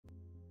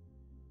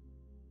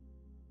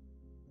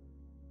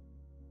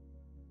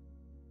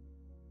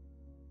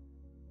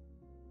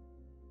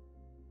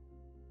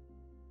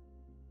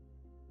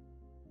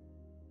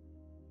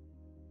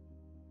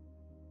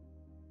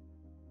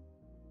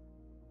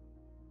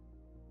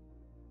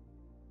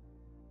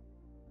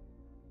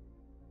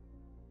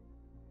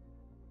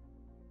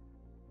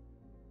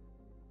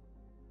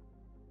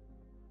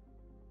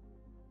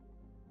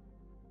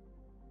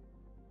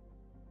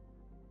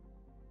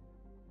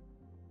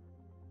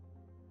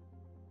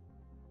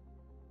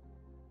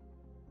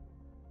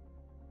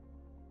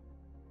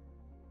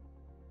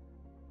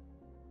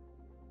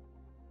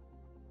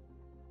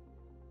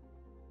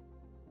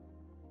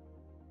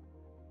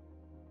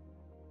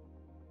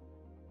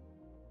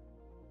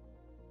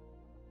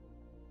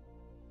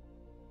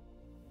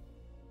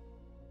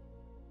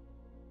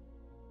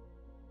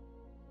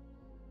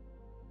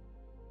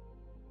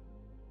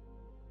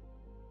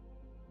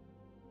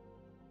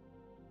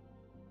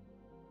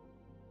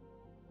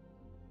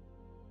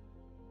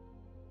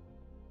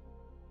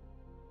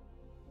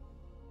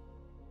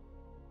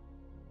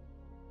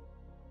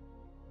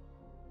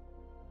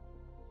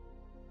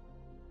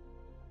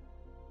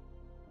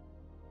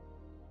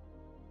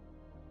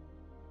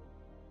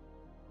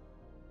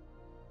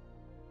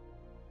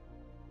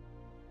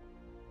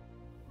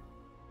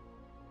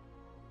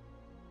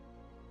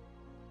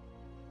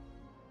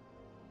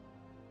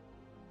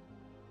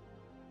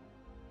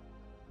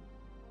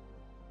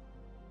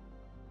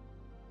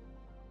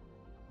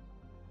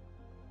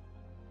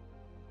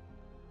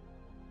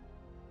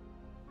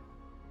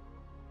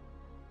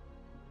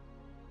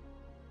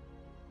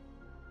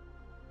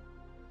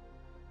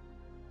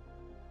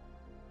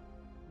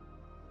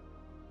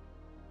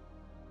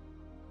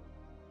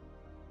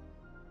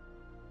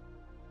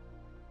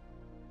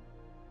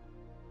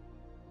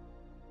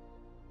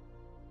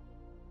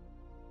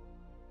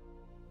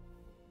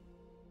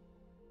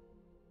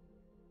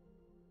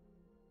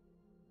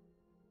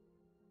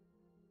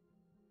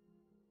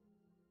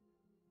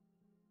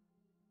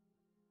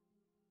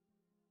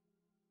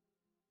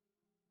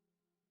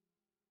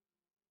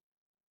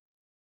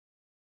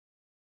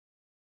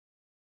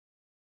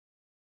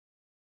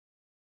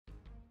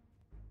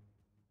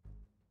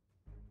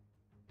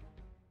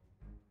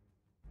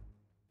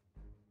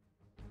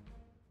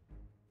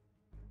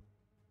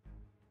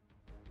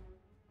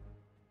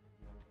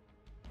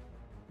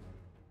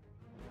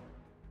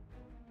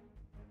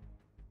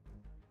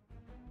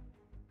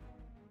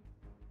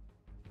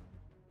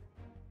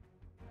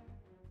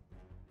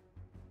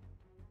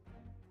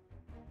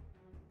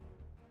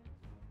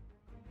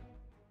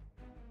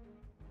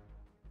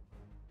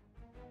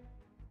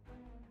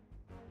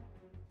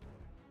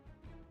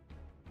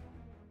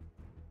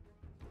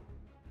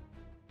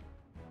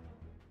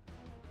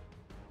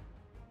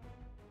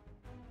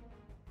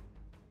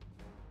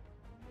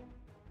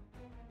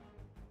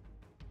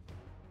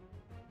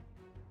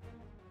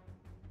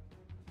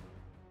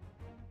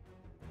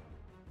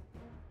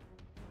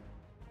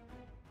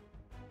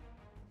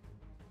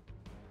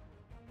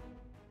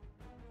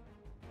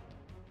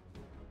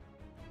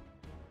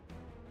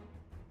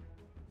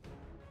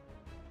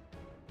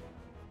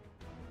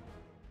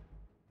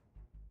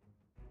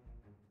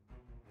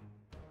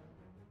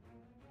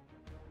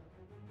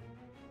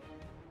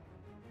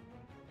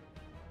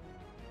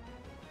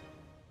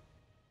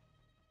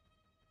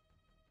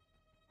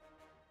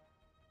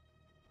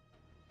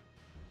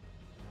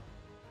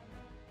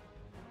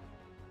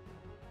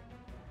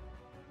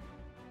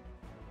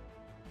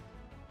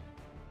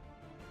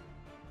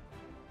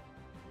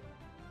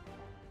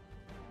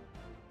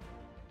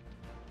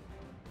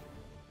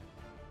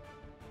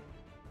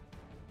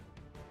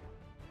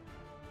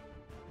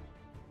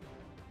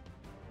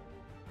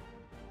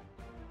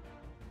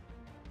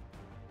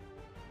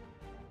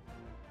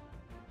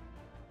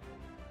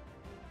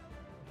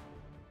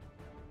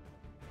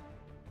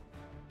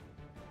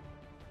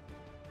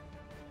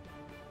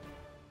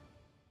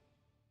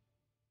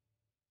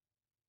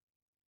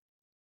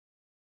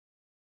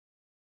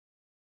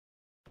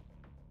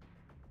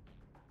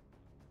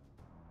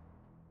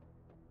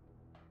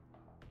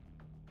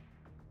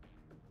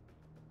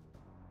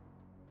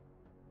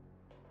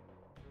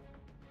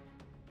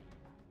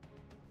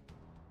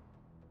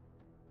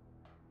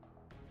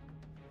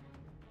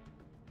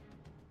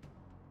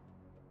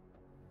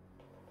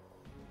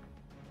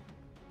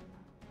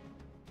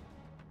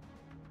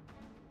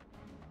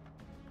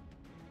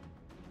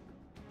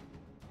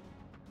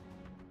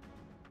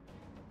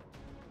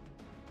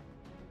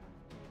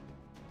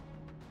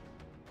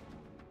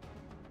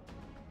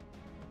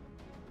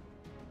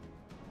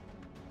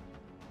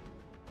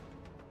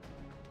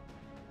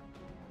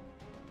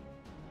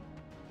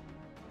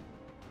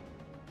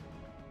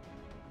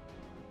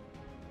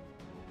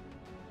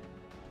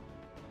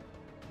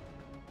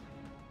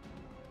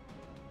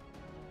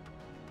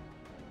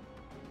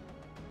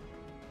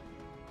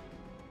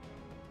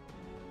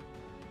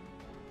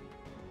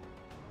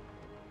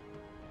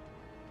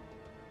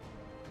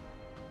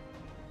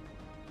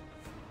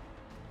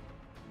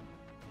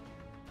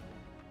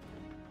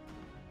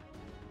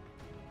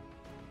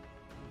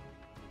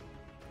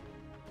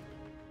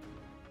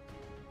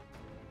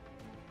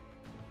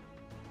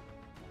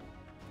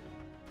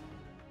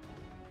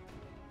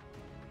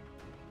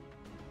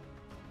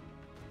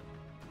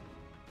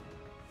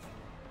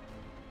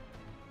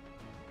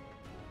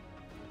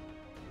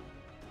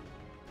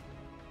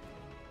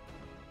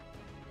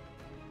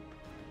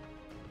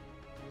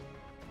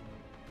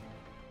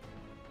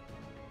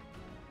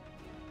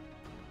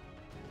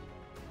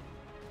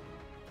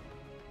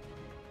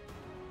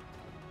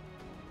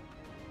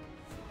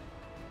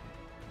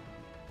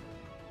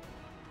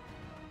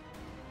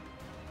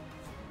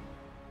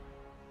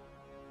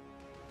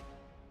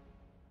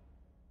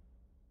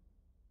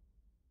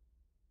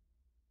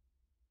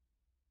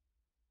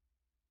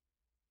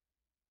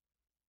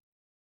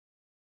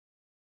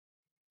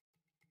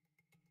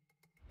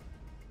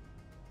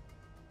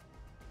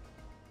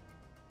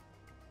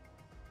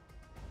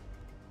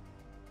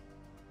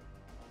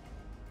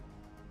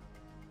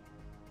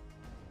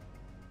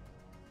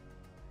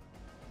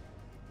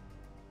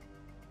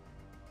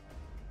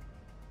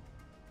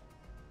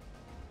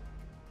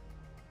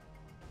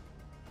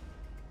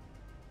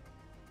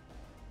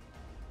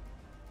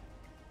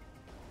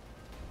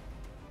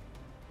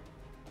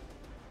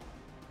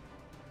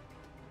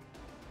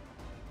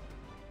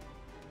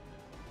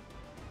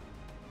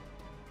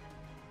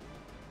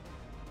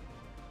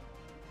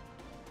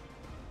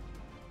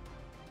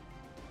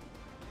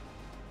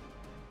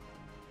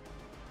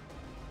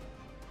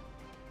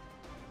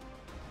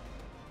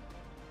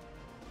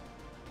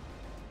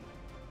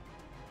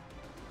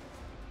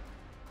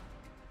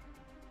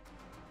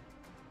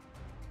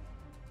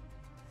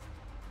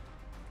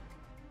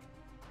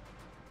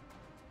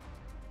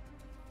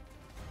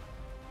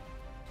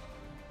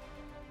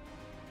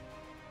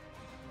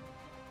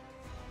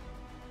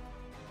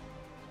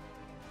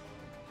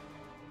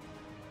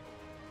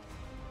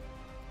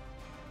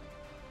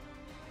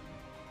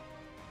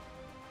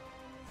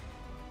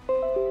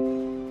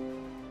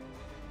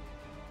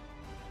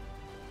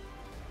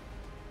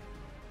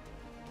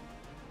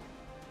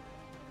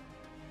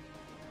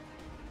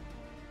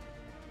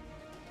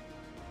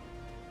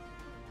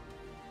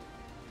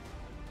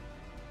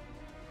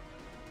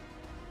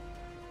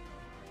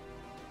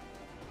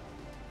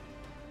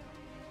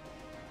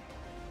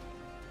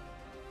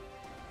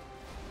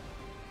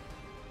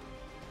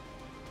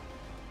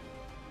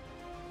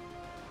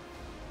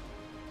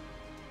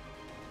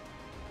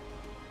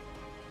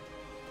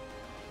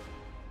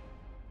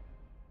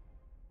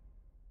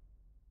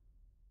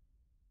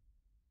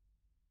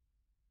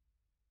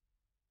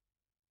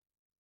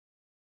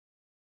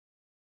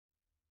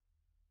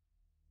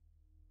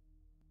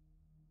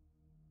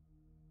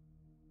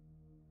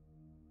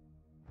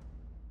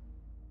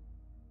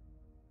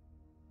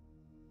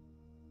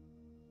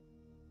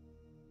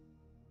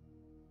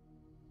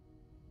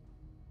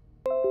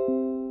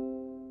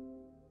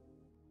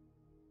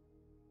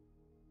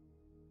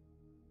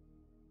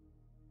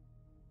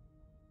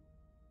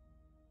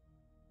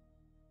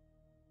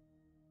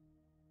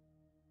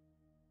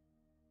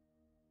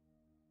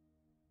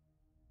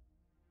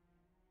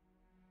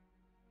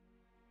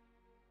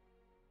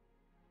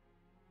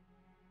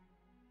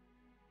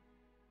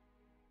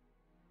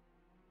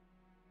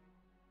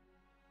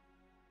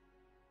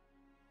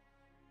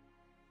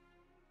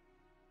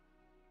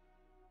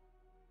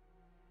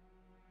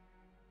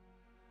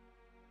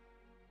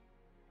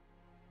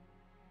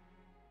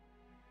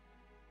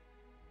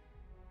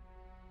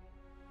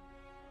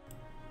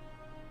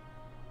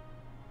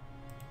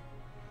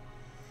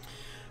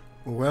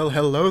Well,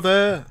 hello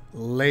there,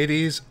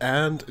 ladies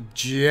and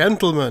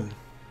gentlemen.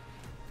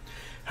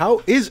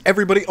 How is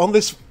everybody on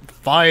this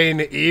fine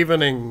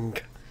evening?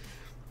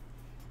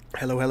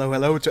 Hello, hello,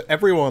 hello to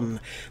everyone.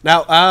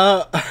 Now,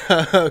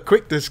 a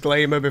quick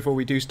disclaimer before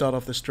we do start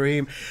off the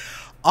stream.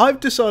 I've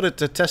decided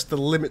to test the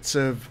limits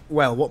of,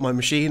 well, what my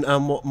machine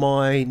and what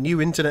my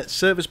new internet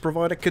service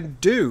provider can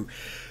do.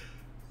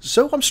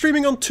 So I'm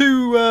streaming on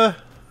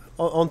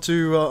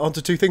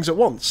onto two things at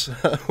once,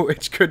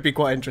 which could be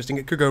quite interesting.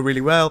 It could go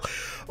really well,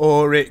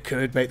 or it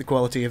could make the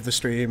quality of the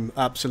stream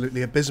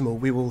absolutely abysmal.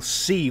 We will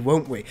see,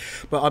 won't we?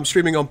 But I'm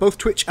streaming on both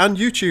Twitch and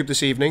YouTube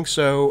this evening,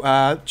 so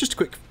just a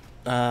quick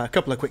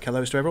couple of quick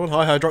hellos to everyone.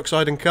 Hi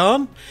Hydroxide and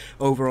Khan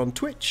over on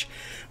Twitch,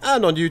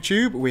 and on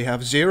YouTube we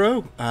have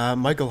Zero,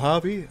 Michael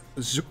Harvey,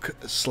 Zook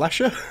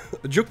Slasher,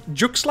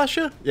 Juk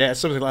Slasher, yeah,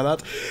 something like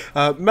that,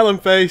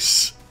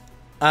 Melonface,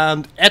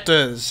 and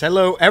Etters.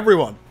 Hello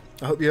everyone.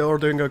 I hope you're all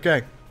doing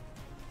okay.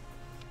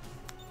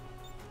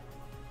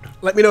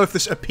 Let me know if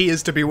this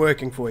appears to be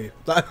working for you.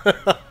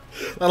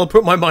 That'll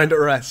put my mind at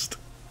rest.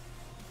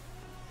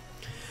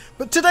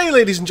 But today,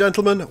 ladies and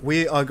gentlemen,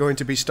 we are going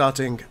to be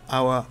starting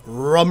our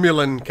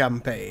Romulan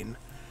campaign.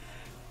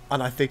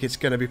 And I think it's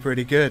going to be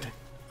pretty good.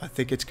 I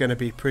think it's going to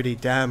be pretty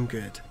damn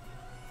good.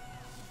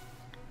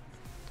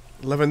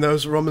 Loving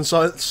those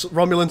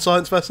Romulan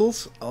science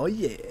vessels? Oh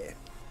yeah.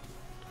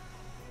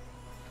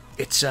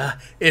 It's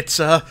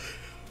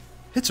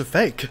a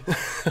fake.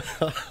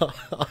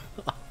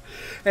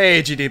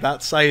 Hey GD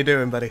Bats, how you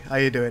doing, buddy? How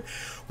you doing?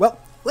 Well,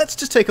 let's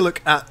just take a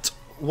look at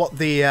what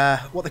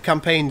the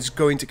campaign's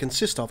going to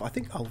consist of. I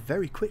think I'll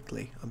very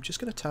quickly. I'm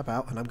just going to tab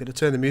out and I'm going to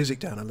turn the music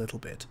down a little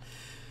bit.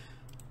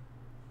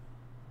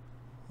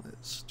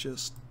 Let's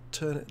just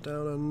turn it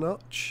down a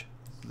notch.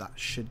 That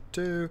should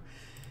do,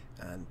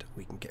 and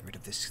we can get rid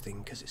of this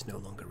thing because it's no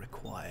longer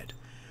required.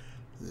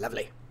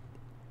 Lovely.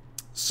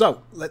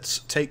 So, let's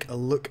take a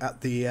look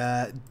at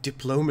the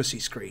diplomacy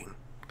screen.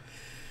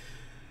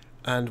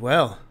 And,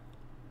 well,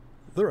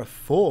 there are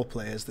 4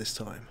 players this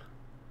time.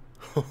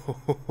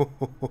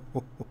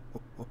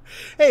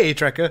 Hey,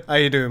 Trekker, how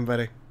you doing,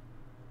 buddy?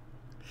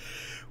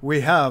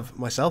 We have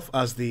myself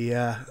as the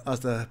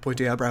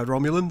pointy-eyebrowed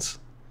Romulans.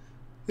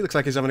 He looks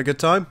like he's having a good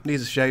time.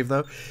 Needs a shave,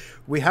 though.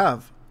 We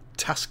have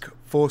Task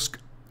Force...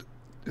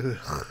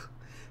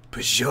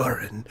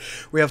 Bajoran.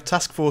 We have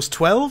Task Force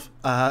 12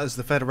 as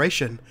the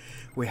Federation.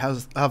 We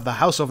have the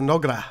House of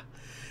Nogra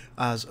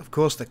as, of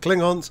course, the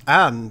Klingons,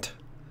 and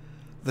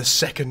the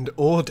Second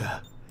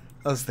Order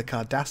as the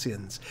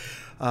Cardassians.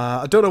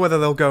 I don't know whether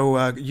they'll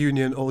go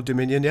Union or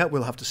Dominion yet.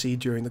 We'll have to see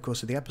during the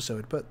course of the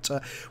episode. But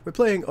we're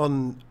playing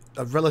on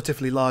a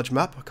relatively large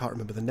map. I can't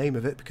remember the name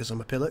of it because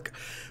I'm a pillock.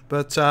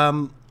 But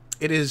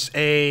it is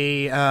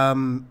a...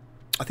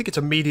 I think it's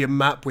a medium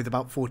map with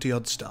about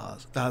 40-odd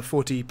stars,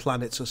 40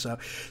 planets or so.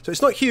 So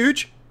it's not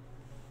huge.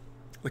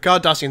 The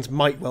Cardassians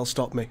might well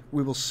stop me.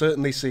 We will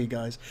certainly see,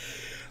 guys.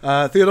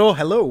 Theodore,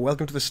 hello.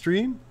 Welcome to the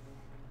stream.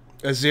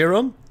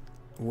 Zeron,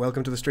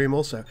 welcome to the stream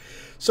also.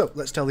 So,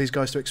 let's tell these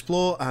guys to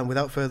explore, and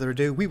without further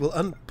ado, we will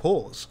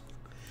unpause.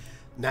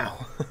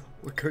 Now,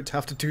 we're going to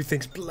have to do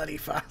things bloody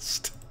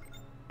fast.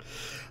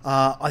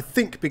 I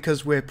think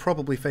because we're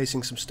probably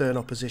facing some stern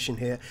opposition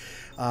here.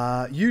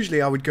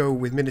 Usually I would go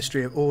with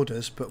Ministry of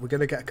Orders, but we're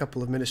going to get a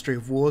couple of Ministry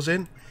of Wars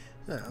in.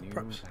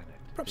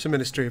 Perhaps a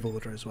Ministry of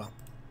Order as well.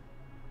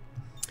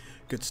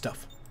 Good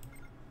stuff.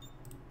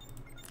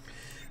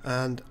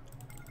 And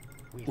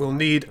we'll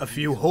need a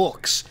few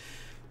Hawks.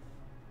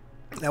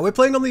 Now we're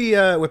playing on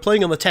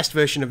the test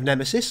version of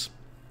Nemesis.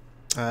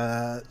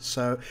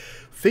 So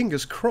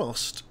fingers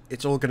crossed,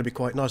 it's all going to be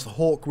quite nice. The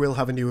Hawk will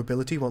have a new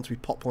ability once we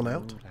pop one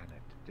out.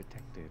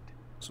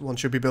 So one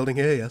should be building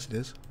here. Yes, it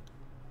is.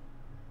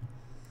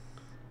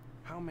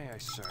 How may I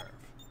serve?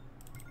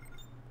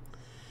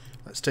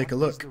 Let's take a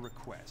look.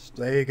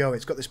 There you go.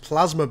 It's got this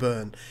plasma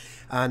burn,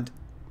 and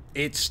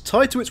it's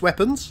tied to its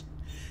weapons.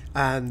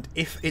 And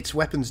if its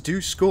weapons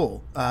do score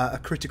a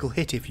critical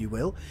hit, if you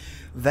will,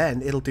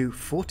 then it'll do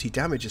 40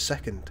 damage a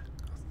second.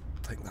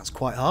 I think that's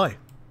quite high.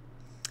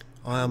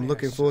 I am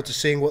looking forward to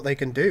seeing what they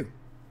can do.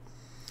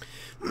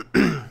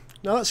 Now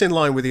that's in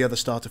line with the other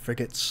starter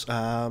frigates.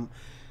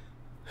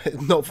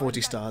 Not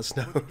 40 stars,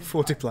 no,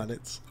 40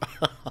 planets.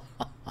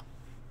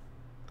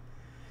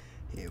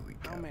 Here we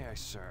go. How may I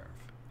serve?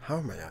 How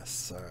may I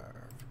serve?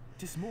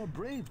 'Tis more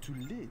brave to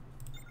live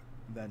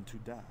than to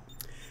die.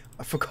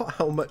 I forgot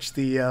how much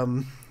the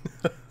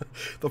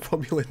the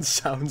Romulan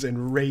sounds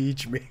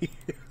enrage me.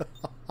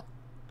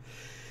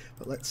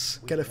 But let's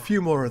get a few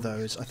more of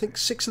those. I think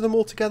 6 of them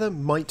altogether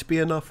might be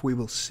enough. We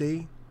will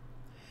see.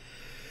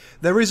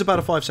 There is about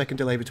a 5-second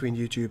delay between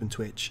YouTube and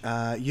Twitch.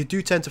 You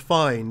do tend to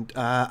find,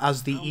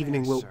 as the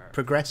evening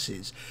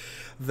progresses,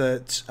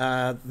 that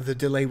the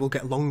delay will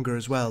get longer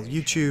as well.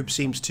 YouTube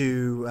seems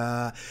to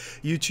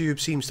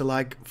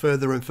lag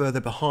further and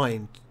further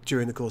behind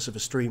during the course of a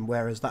stream,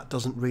 whereas that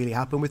doesn't really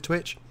happen with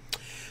Twitch.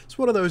 It's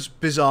one of those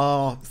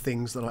bizarre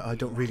things that I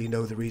don't really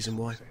know the reason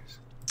why.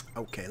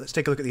 Okay, let's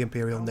take a look at the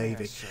Imperial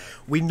Navy.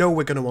 We know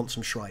we're going to want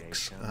some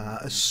Shrikes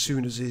as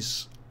soon as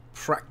is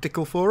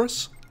practical for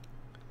us.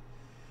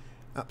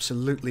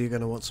 Absolutely, you're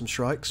going to want some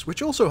Shrikes,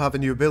 which also have a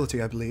new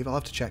ability, I believe. I'll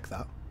have to check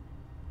that.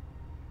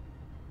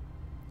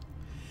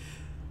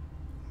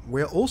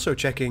 We're also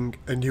checking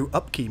a new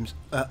upkeep.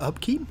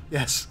 Upkeep?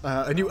 Yes,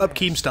 a new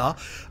upkeep star,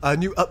 a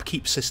new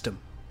upkeep system,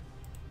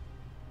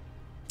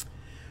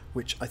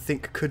 which I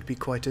think could be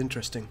quite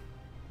interesting.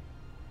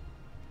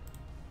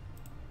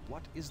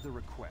 What is the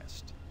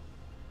request?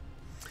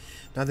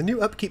 Now, the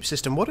new upkeep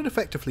system, what it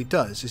effectively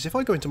does is if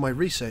I go into my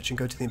research and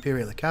go to the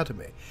Imperial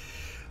Academy,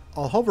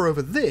 I'll hover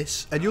over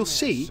this and you'll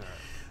see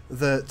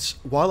that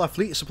while our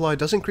fleet supply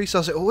does increase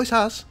as it always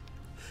has,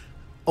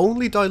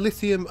 only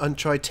dilithium and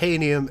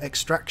tritanium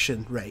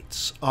extraction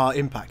rates are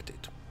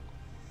impacted.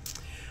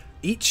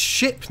 Each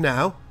ship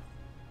now,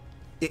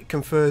 it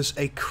confers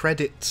a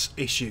credit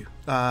issue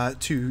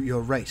to your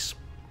race.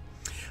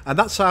 And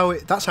that's how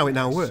it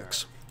now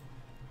works.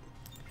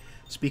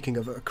 Speaking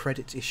of a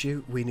credit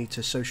issue, we need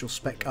to social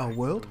spec our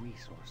world.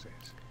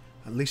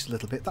 At least a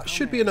little bit. That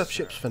should be enough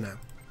ships for now.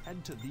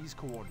 Head to these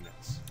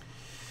coordinates.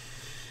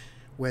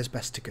 Where's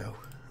best to go?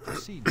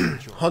 Proceed,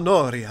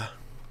 Honoria.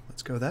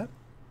 Let's go there.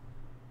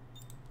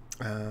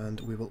 And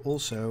we will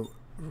also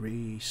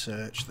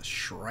research the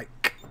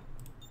Shrike.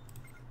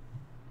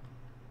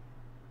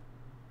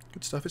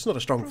 Good stuff. It's not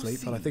a strong fleet,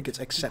 but I think it's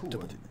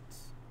acceptable.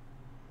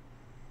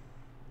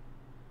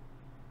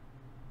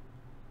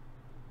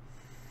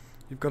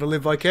 You've got to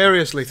live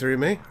vicariously through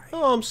me.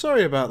 Oh, I'm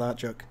sorry about that,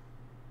 Chuck.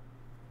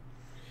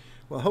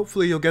 Well,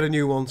 hopefully you'll get a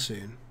new one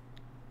soon.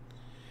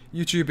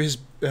 YouTube is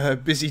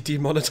busy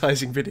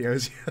demonetizing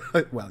videos.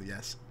 Well,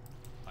 yes.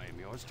 I am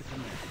yours to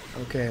command.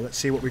 Okay, let's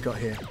see what we got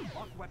here.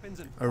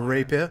 A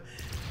rapier.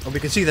 And we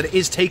can see that it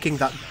is taking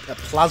that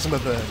plasma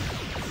burn.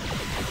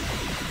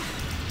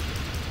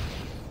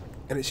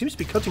 And it seems to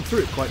be cutting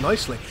through it quite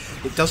nicely.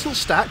 It doesn't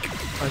stack,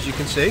 as you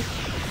can see.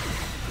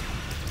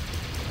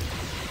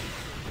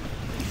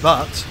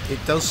 But it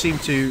does seem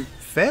to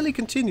fairly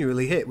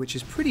continually hit, which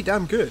is pretty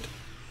damn good.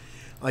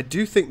 I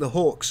do think the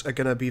Hawks are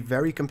going to be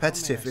very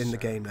competitive in the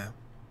game now.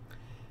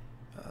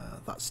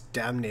 That's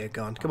damn near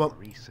gone. Come on.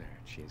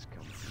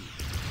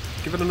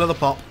 Give it another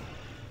pop.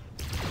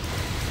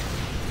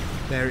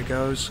 There he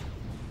goes.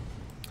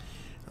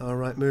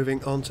 Alright,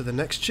 moving on to the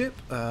next ship.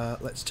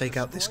 Let's take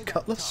out this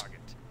Cutlass.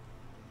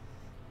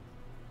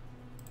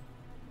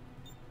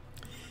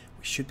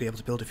 We should be able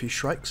to build a few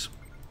Shrikes.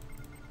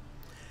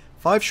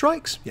 5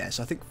 Shrikes? Yes,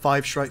 I think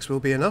 5 Shrikes will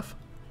be enough.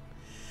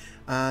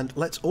 And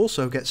let's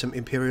also get some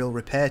Imperial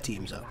repair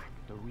teams up.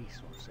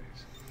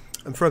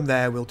 And from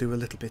there we'll do a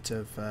little bit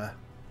of... do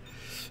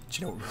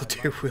you know what we'll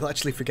do? We'll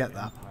actually forget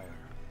that.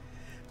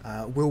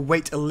 We'll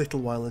wait a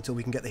little while until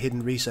we can get the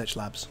hidden research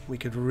labs. We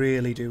could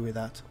really do with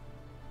that.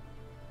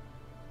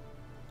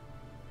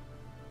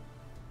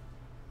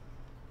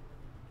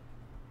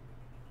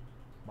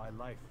 My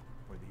life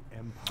for the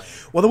Empire.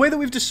 Well, the way that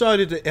we've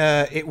decided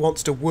it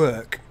wants to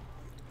work...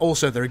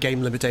 Also, there are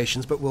game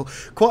limitations, but we'll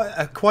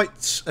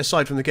quite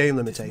aside from the game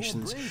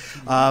limitations,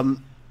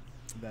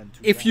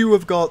 if you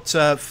have got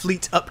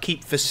fleet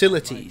upkeep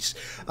facilities,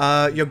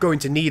 you're going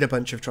to need a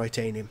bunch of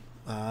tritanium.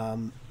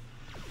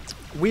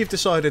 We've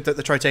decided that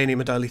the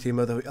tritanium and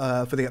dilithium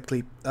are for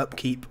the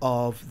upkeep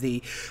of the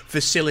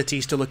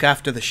facilities to look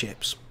after the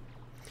ships,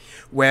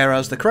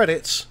 whereas the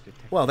credits,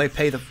 well, they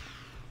pay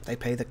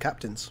the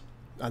captains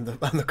and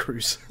the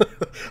crews.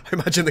 I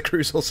imagine the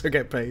crews also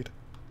get paid.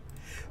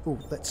 Ooh,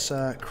 let's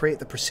create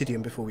the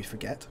Presidium before we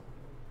forget.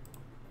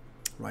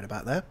 Right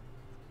about there.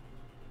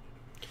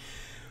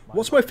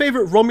 What's my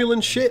favourite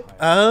Romulan ship?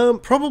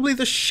 Probably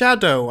the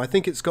Shadow. I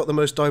think it's got the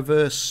most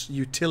diverse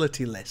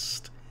utility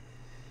list.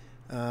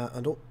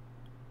 And all...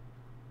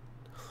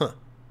 Huh.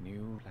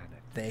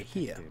 They're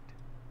here.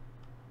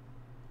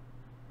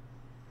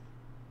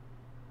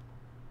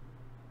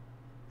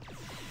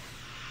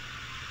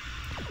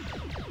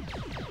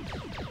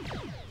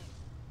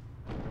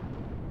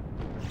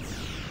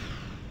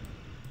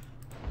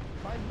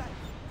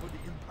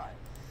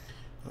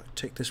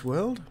 Take this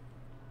world.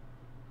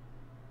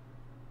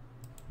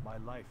 My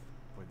life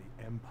for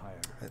the Empire.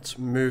 Let's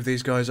move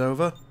these guys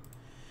over.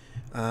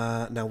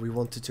 Now we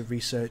wanted to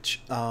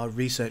research our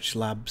research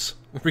labs.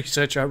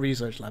 Research our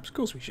research labs. Of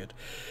course we should.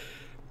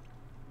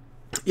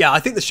 Yeah, I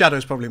think the Shadow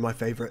is probably my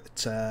favourite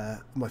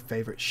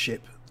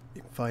ship.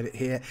 You can find it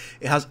here.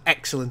 It has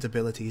excellent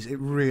abilities. It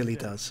really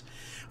does.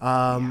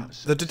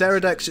 The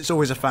Doderidex, it's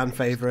always a fan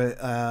favourite.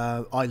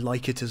 I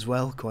like it as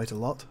well, quite a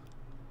lot.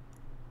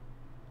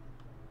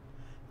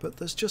 But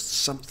there's just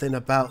something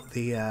about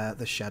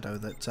the Shadow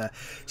that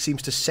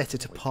seems to set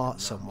it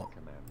apart somewhat.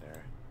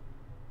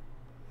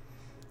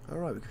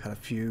 Alright, we've had a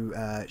few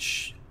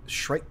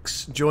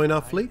Shrikes join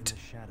our fleet.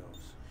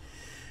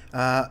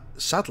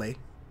 Sadly,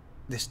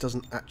 this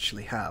doesn't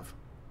actually have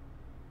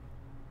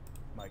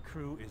My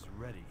crew is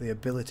ready. the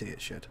ability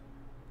it should.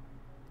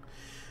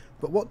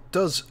 But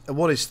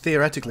what is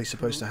theoretically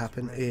supposed to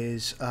happen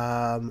is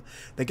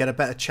they get a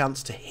better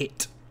chance to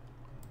hit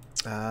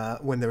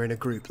when they're in a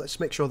group. Let's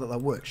make sure that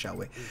that works, shall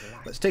we?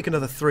 Let's take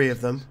another 3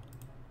 of them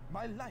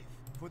My life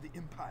for the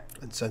Empire.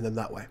 and send them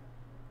that way.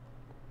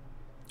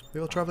 We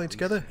all travelling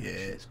together? Research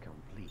Yeah. is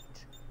complete.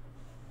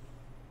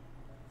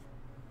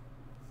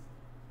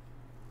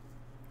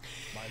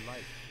 My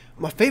life.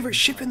 My favourite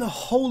ship in the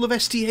whole of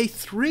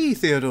STA3,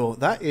 Theodore.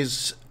 That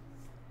is...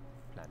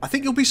 I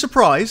think you'll be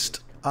surprised.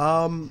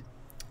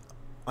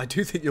 I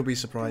do think you'll be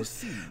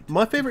surprised.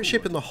 My favourite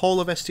ship in the whole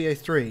of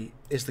STA3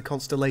 is the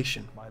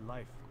Constellation. My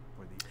life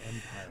for the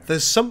Empire.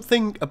 There's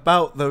something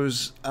about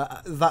those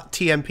that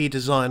TMP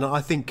design.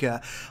 I think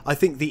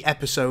the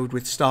episode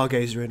with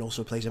Stargazer in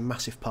also plays a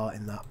massive part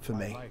in that for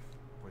My me. life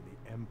for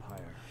the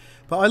Empire.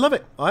 But I love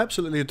it. I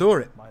absolutely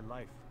adore it. My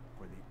life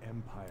for the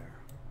Empire.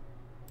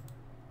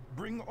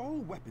 Bring all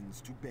weapons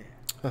to bear.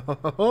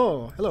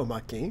 Oh, hello,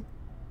 Mikey.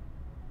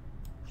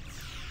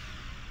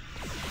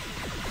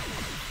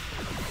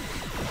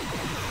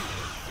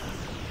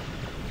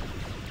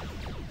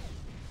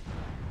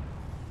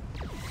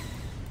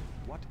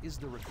 What is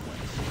the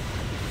request?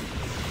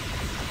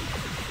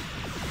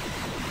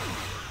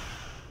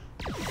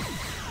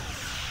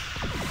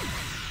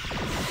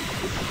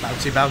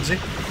 Bouncy, bouncy.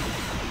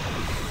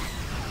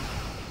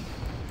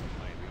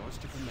 I am yours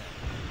to command.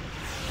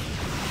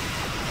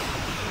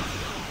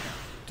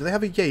 Do they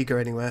have a Jaeger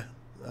anywhere?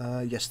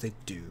 Yes, they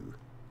do.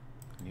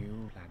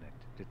 New planet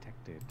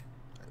detected.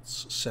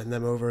 Let's send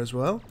them over as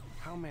well.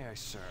 How may I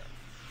serve?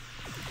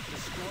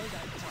 Destroy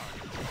that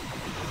target.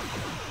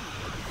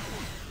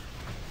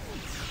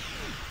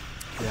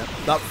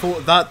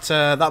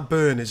 Yeah, that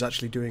burn is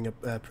actually doing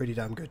a pretty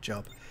damn good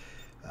job.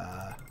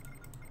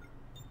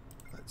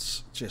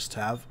 Let's just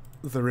have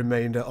the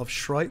remainder of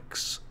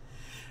Shrikes.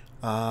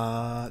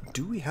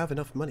 Do we have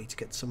enough money to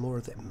get some more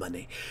of the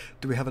money?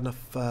 Do we have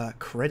enough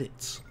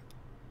credits?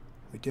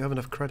 We do have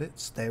enough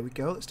credits. There we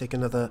go. Let's take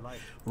another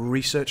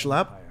research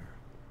lab. Empire.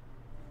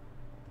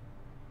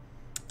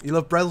 You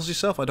love Brels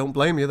yourself. I don't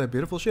blame you. They're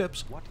beautiful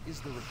ships. What is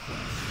the request?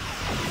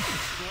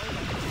 Destroy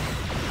that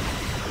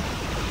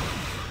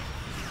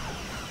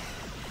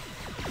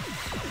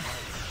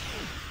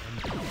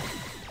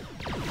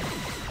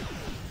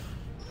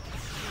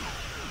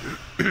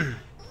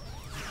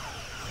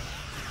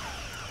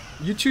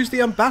You choose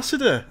the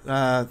Ambassador,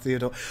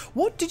 Theodore.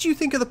 What did you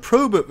think of the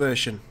Probert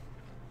version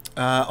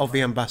of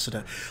the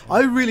Ambassador?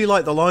 I really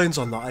like the lines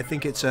on that. I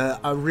think it's a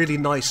really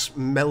nice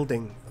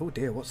melding. Oh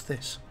dear, what's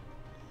this?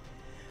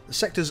 The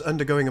sector's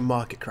undergoing a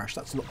market crash.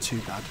 That's not too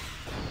bad.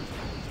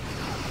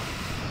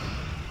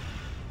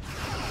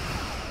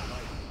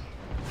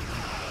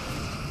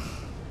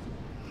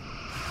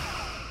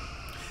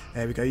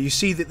 There we go. You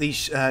see that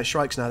these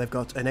Shrikes now, they've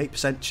got an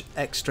 8%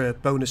 extra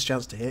bonus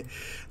chance to hit.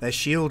 Their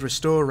shield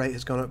restore rate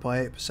has gone up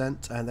by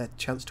 8%, and their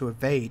chance to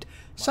evade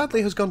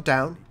sadly has gone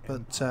down,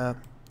 but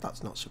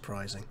that's not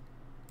surprising.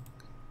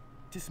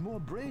 'Tis more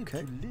brave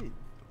Okay. to live.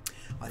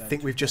 I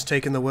think we've just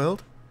taken the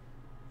world.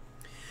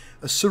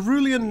 A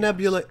Cerulean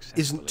Nebula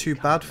isn't too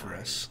bad for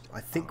us.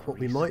 I think what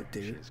we might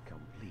do... Is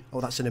complete.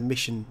 Oh, that's an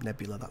emission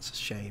nebula. That's a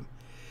shame.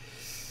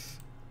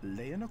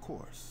 Lay in a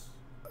course.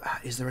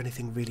 Is there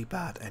anything really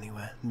bad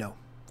anywhere? No.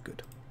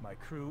 Good. My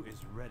crew is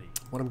ready.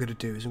 What I'm going to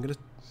do is I'm going to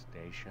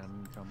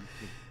Station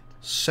complete.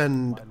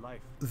 send My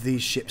life.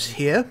 these ships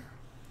here.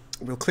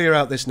 We'll clear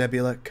out this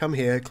nebula. Come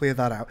here, clear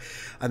that out.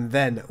 And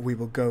then we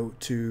will go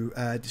to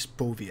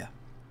Dispovia.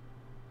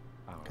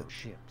 Our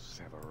ships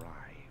have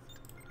arrived.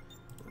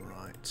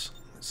 Right.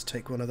 Let's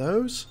take one of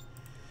those.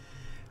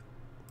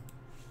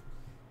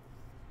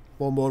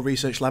 One more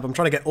research lab. I'm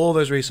trying to get all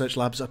those research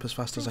labs up as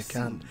fast as I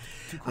can.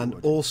 And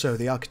also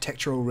the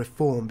architectural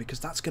reform, because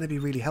that's going to be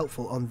really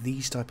helpful on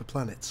these type of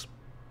planets.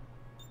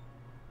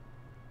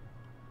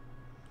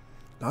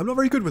 Now, I'm not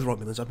very good with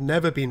Romulans. I've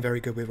never been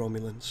very good with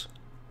Romulans.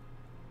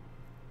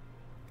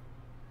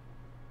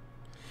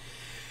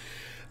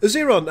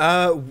 Xeron,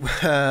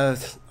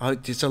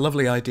 it's a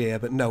lovely idea,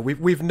 but no,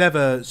 we've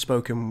never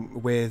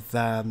spoken with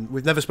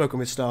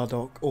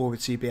Stardock or with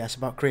CBS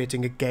about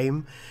creating a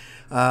game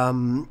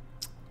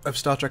of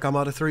Star Trek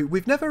Armada 3.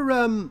 We've never,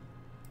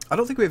 I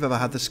don't think we've ever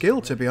had the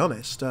skill, to be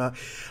honest. I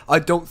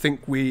don't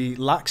think we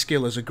lack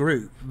skill as a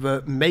group,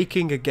 but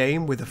making a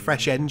game with a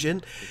fresh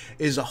engine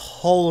is a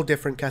whole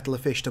different kettle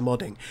of fish to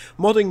modding.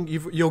 Modding,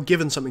 you're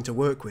given something to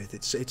work with.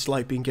 It's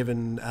like being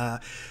given a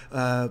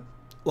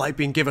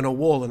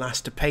wall and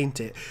asked to paint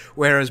it.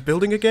 Whereas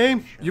building a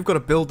game, you've got to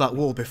build that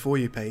wall before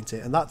you paint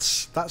it, and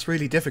that's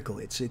really difficult.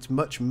 It's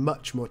much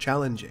more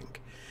challenging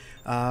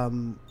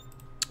than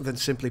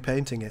simply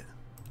painting it.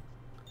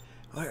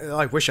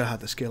 I wish I had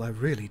the skill, I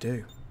really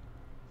do.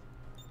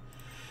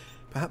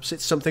 Perhaps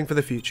it's something for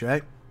the future,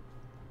 eh?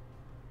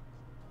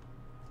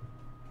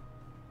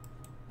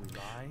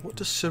 What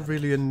does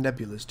Cerulean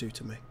Nebulas do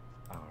to me?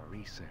 Our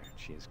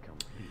research is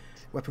complete.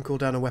 Weapon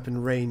cooldown and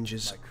weapon range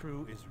is My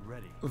crew is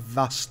ready.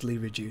 vastly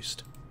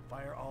reduced.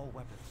 Fire all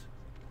weapons.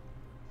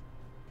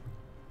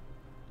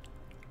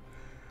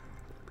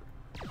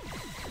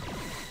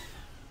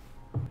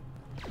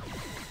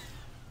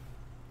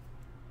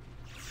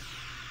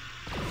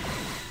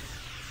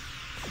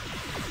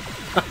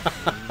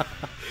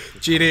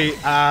 GD,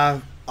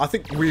 I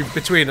think we've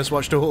between us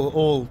watched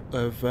all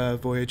of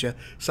Voyager,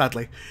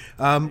 sadly.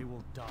 They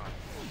will die.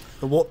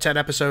 The Warp 10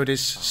 episode is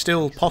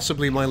still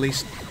possibly my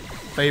least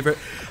favourite.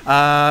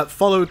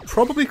 Followed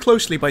probably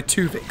closely by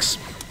Tuvix.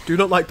 Do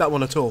not like that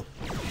one at all.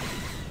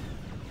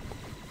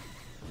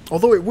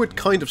 Although it would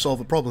kind of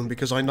solve a problem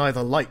because I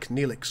neither like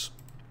Neelix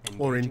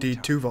or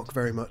indeed Tuvok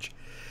very much.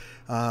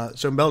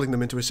 So melding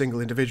them into a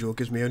single individual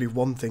gives me only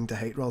one thing to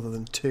hate rather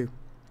than two.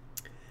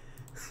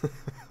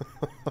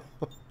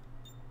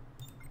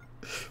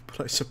 But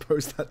I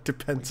suppose that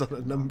depends on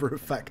a number of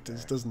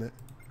factors, doesn't it?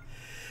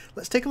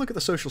 Let's take a look at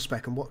the social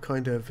spec and what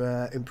kind of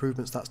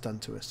improvements that's done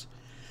to us.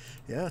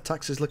 Yeah,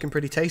 Tax is looking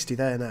pretty tasty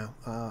there now.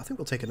 I think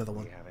we'll take another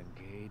one. We have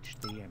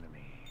engaged the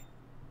enemy.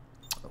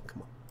 Oh,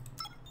 come on.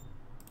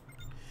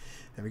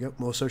 There we go,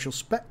 more social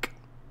spec.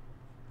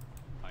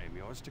 I am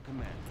yours to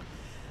command.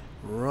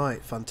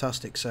 Right,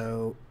 fantastic.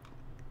 So,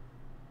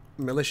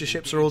 militia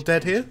ships are all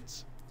dead here.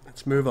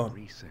 Let's move on.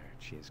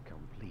 Research is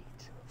complete.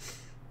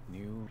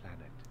 New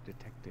planet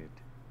detected.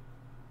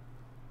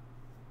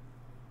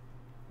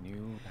 New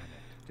planet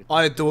detected.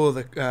 I adore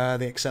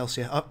the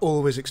Excelsior. I've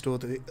always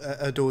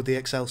adored the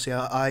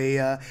Excelsior.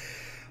 I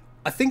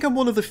think I'm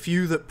one of the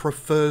few that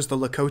prefers the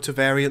Lakota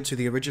variant to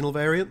the original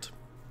variant.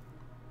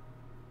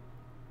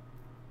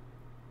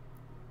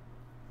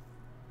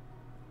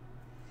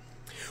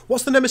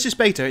 What's the Nemesis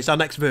beta? It's our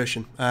next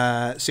version,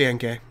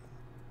 CNK,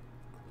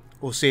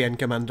 or CN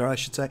Commander, I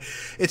should say.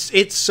 It's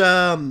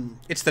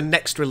the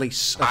next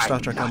release of Star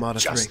Trek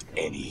Armada 3. Just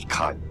any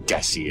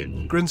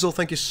Cardassian. Grinzel,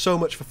 thank you so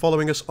much for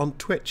following us on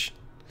Twitch.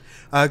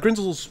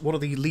 Grinzel's one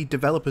of the lead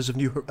developers of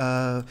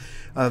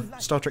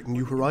Star Trek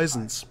New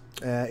Horizons.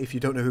 If you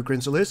don't know who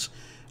Grinzel is,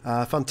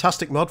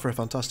 fantastic mod for a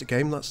fantastic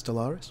game. That's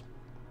Stellaris.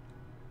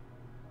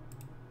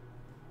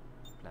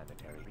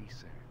 Planetary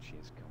research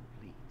is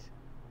complete.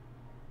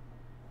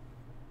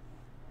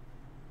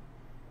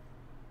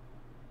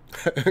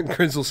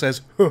 Grinzel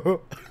says,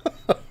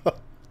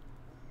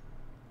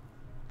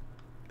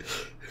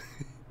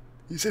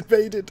 he's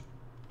invaded.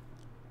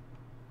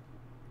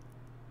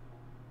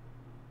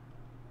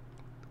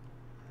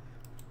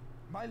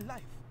 My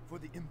life for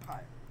the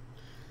Empire.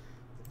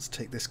 Let's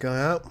take this guy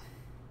out.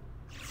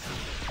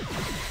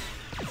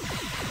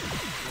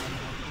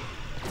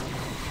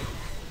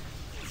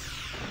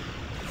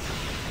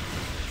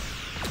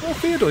 Oh,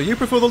 Theodore, you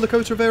prefer the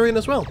Lakota variant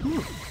as well? Hmm.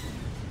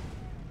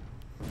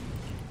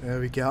 There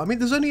we go. I mean,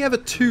 there's only ever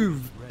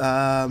two, you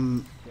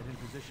can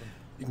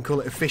call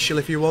it official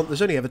if you want,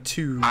 there's only ever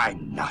two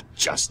I'm not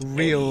just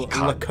real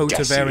any Lakota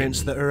Cardassian.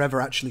 variants that are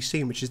ever actually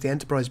seen, which is the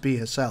Enterprise B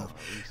herself,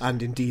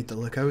 and indeed the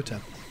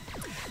Lakota.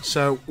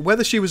 So,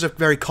 whether she was a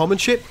very common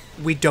ship,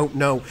 we don't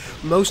know.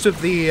 Most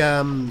of the,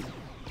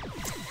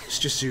 let's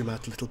just zoom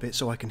out a little bit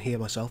so I can hear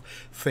myself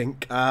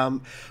think.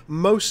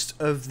 Most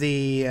of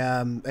the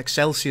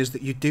Excelsiors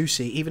that you do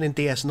see, even in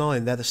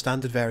DS9, they're the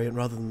standard variant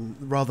rather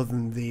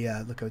than the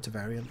Lakota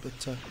variant.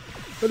 But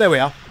there we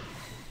are.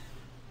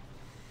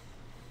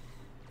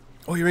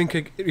 Oh, you're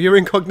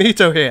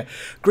incognito here.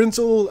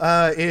 Grinzel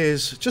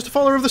is just a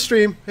follower of the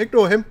stream.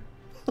 Ignore him.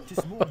 It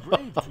is more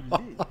brave to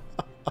live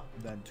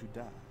than to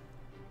die.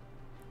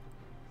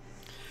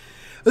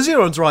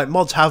 Zeron's right,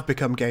 mods have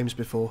become games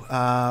before.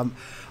 I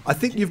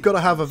think you've got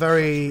to have a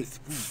very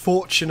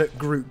fortunate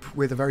group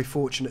with a very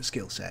fortunate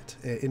skill set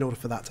in order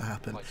for that to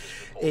happen.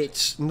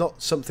 It's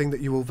not something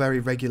that you will very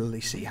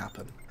regularly see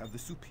happen. Have the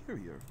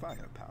superior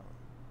firepower.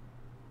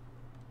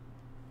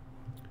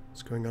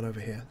 What's going on over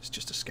here? It's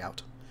just a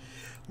scout.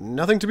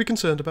 Nothing to be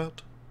concerned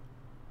about.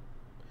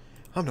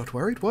 I'm not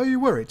worried. Why are you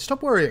worried?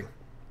 Stop worrying.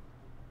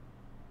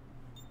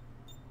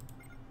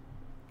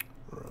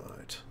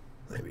 Right.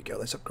 There we go.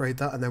 Let's upgrade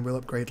that, and then we'll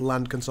upgrade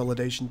land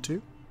consolidation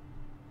too.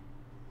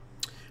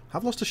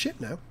 I've lost a ship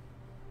now.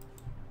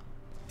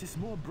 It is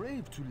more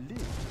brave to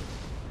live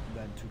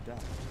than to die.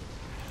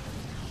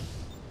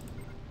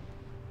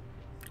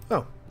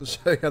 Oh,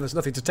 there's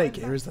nothing to take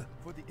here, is there?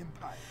 For the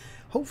Empire.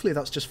 Hopefully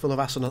that's just full of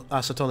acetona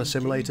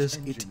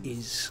simulators. It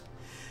is.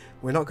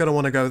 We're not going to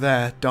want to go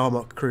there.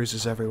 Darmok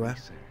cruisers everywhere.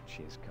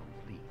 Research is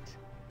complete.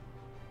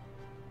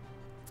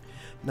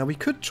 Now we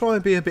could try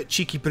and be a bit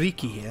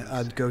cheeky-breeky here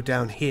and go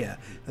down here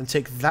and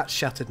take that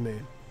shattered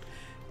moon.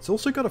 It's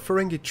also got a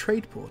Ferengi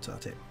trade port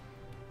at it.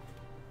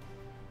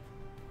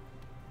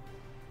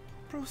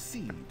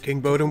 Proceed. King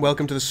Bowden,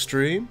 welcome to the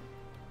stream.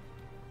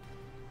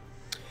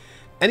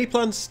 Any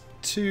plans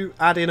to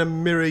add in a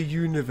mirror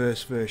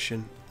universe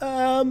version?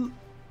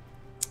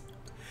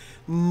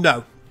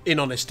 No, in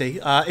honesty.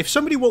 If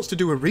somebody wants to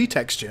do a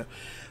retexture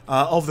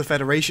of the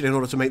Federation in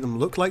order to make them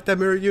look like their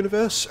mirror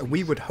universe,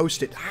 we would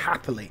host it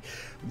happily.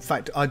 In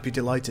fact, I'd be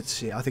delighted to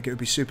see it. I think it would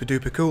be super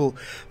duper cool,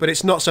 but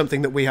it's not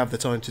something that we have the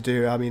time to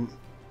do. I mean,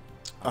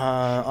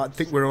 I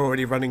think we're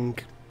already running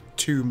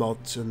 2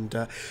 mods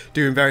and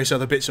doing various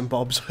other bits and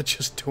bobs. I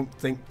just don't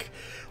think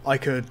I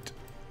could.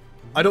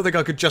 I don't think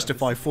I could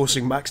justify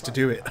forcing Max to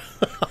do it.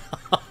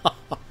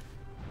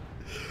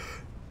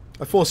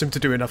 I force him to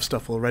do enough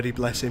stuff already,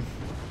 bless him.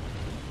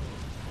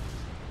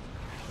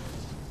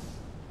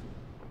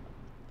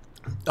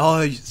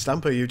 Oh,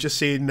 Stamper, you've just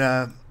seen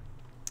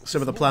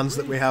some of the plans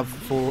that we have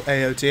for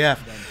AOTF.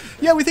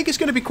 Yeah, we think it's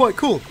going to be quite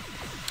cool.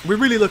 we're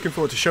really looking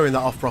forward to showing that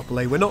off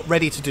properly. We're not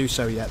ready to do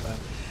so yet,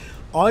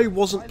 though. I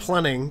wasn't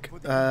planning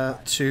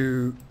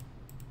to...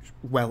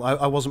 Well,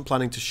 I wasn't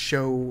planning to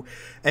show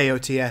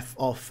AOTF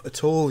off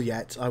at all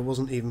yet. I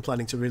wasn't even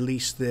planning to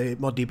release the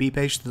ModDB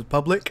page to the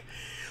public.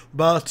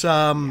 But,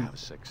 have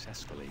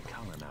successfully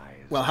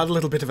colonized. well, I had a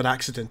little bit of an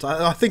accident.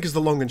 I think is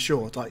the long and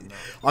short.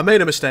 I made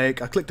a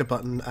mistake, I clicked a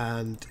button,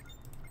 and...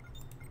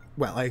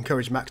 Well, I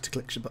encouraged Max to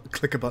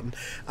click a button,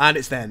 and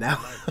it's there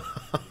now.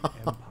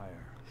 Empire.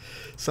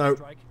 So,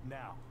 Strike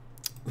now.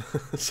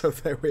 so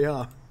there we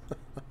are.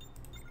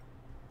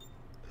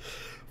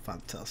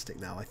 Fantastic.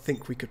 Now, I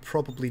think we could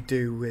probably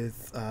do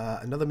with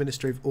another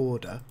Ministry of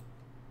Order,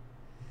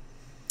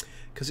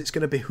 because it's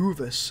going to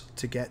behoove us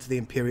to get the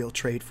Imperial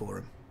Trade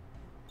Forum.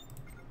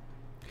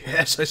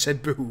 Yes, I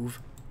said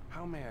behoove.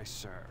 How may I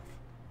serve?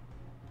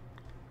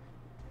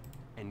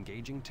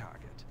 Engaging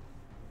target.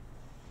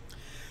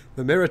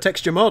 The mirror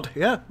texture mod.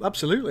 Yeah,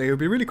 absolutely. It would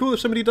be really cool if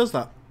somebody does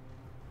that.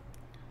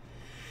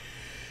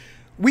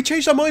 We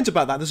changed our minds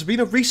about that. There's been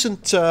a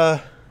recent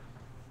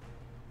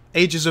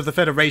Ages of the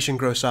Federation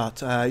gross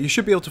art. You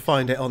should be able to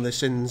find it on the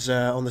Sins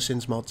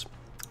mods.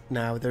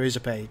 Now there is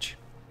a page.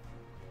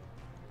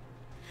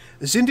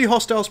 Zindi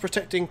hostiles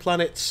protecting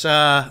planets.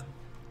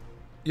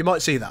 You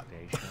might see that.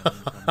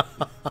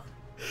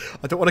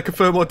 I don't want to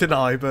confirm or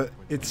deny, but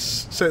it's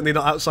certainly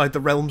not outside the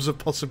realms of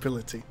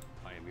possibility.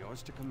 I am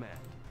yours to command.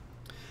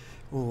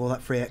 Oh,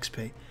 that free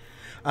XP.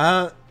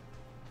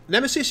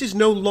 Nemesis is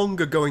no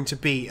longer going to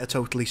be a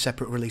totally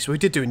separate release. We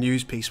did do a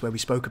news piece where we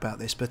spoke about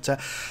this, but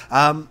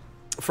from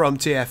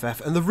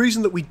TFF, and the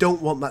reason that we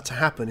don't want that to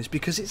happen is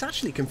because it's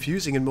actually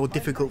confusing and more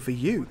difficult for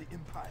you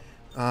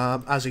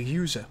as a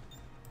user.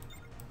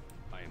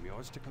 I am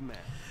yours to command.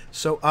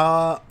 So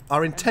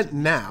our intent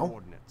now...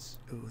 Coordinates.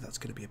 Oh, that's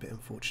going to be a bit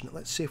unfortunate.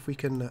 Let's see if we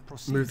can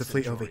move the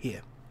fleet over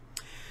here.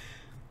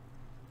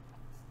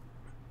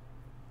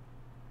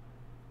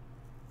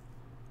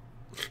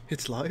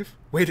 It's live?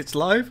 Wait, it's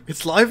live?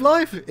 It's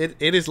live? It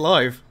is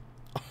live.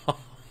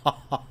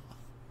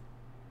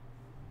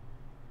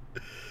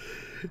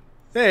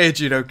 Hey,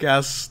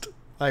 GinoCast.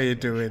 How you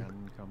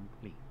doing?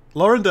 Complete.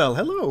 Laurendale,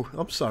 hello.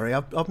 I'm sorry.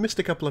 I've missed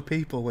a couple of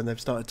people when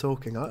they've started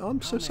talking.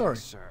 I'm so How may I sorry.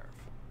 serve?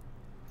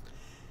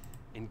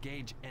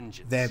 Engage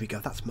engines. There we go.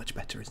 That's much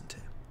better, isn't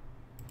it?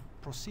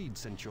 Proceed,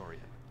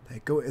 Centurion.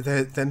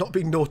 They're not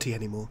being naughty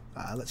anymore.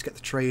 Let's get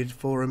the trade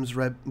forums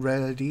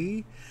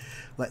ready.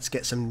 Let's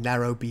get some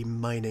narrow beam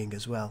mining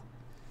as well.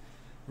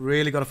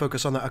 Really got to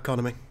focus on that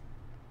economy.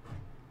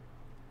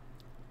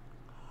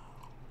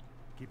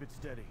 Keep it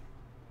steady.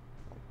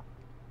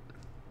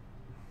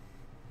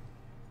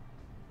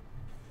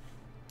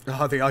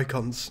 Ah, the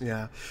icons,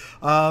 yeah.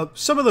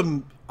 Some of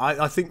them,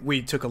 I think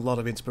we took a lot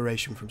of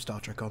inspiration from Star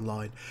Trek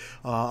Online.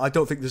 I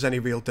don't think there's any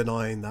real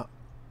denying that.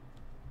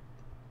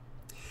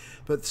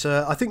 But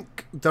I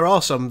think there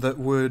are some that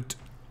would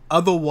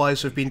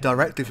otherwise have been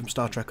directly from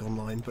Star Trek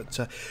Online,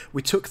 but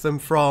we took them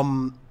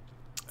from...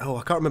 Oh,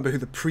 I can't remember who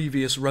the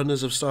previous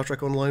runners of Star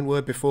Trek Online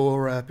were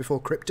before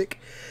Cryptic.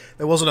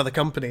 There was another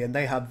company, and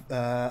they had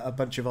a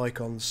bunch of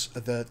icons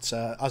that,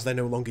 as they're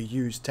no longer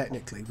used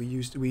technically, we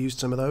used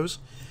some of those,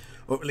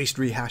 or at least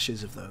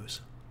rehashes of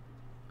those.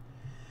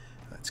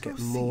 Let's get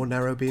more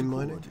narrow beam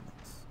mining,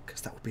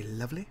 because that would be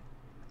lovely.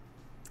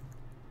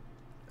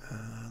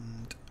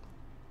 And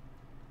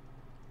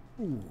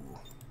ooh,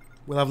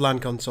 we'll have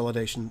land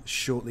consolidation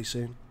shortly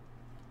soon.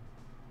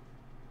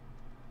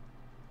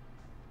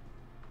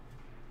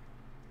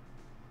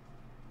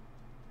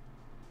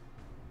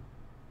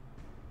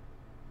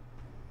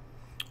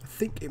 I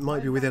think it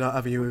might be within our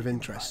avenue of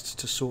interest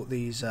to sort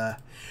these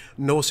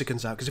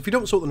Nausicaans out, because if we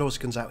don't sort the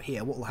Nausicaans out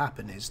here, what will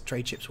happen is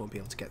trade ships won't be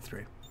able to get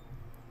through.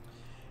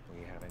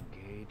 We have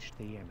engaged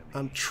the enemy.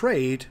 And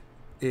trade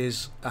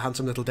is a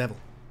handsome little devil.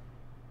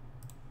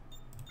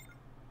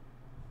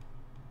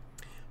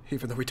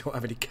 Even though we don't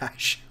have any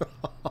cash.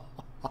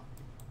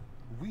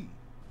 We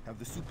have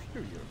the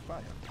superior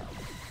firepower.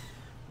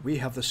 We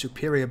have the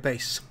superior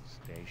base.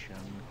 Station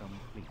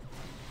complete.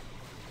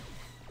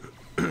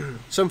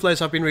 Some flares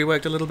have been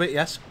reworked a little bit,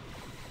 yes.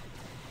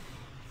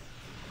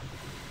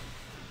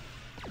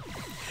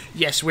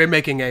 Yes, we're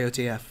making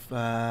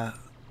AOTF.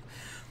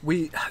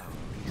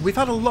 We've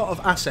had a lot of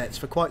assets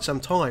for quite some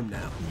time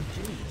now.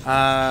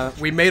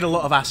 We made a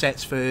lot of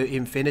assets for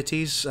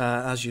Infinities.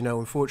 As you know,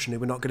 unfortunately,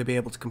 we're not going to be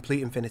able to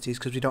complete Infinities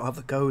because we don't have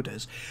the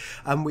coders.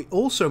 And we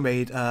also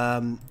made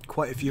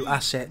quite a few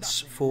assets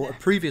for a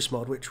previous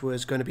mod, which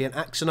was going to be an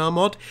Axanar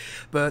mod.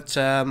 But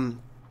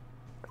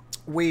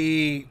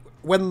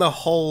when the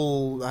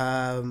whole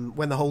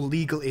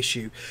legal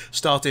issue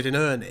started in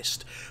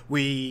earnest,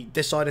 we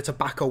decided to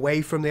back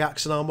away from the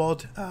Axanar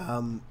mod.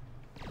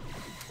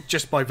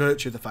 Just by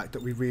virtue of the fact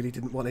that we really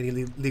didn't want any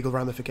legal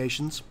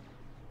ramifications.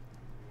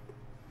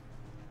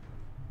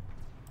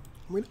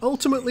 I mean,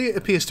 ultimately it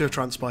appears to have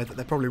transpired that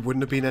there probably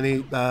wouldn't have been any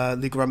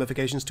legal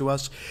ramifications to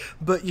us,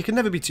 but you can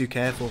never be too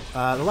careful.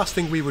 The last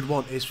thing we would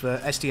want is for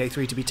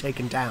SDA3 to be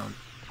taken down.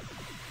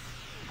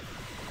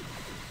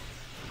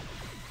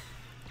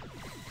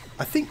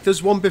 I think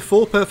there's one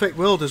before Perfect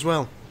World as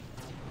well.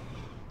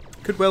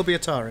 Could well be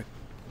Atari.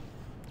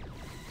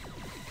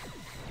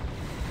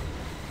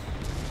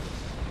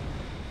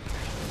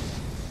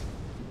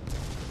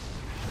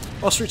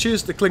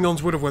 Ostriches, the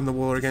Klingons would have won the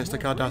war against the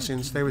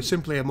Cardassians. They were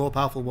simply a more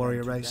powerful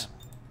warrior race.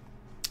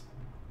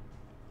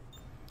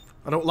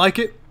 I don't like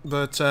it,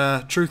 but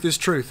truth is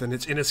truth, and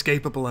it's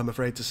inescapable, I'm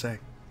afraid to say.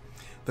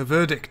 The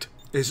verdict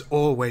is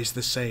always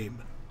the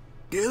same.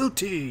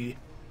 Guilty!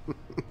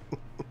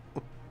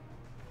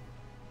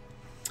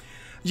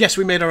 Yes,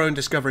 we made our own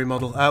Discovery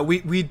model.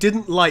 We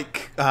didn't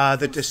like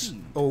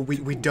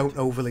we don't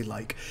overly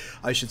like,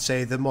 I should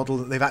say, the model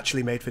that they've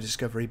actually made for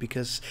Discovery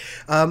because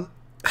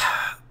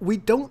we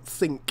don't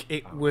think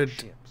it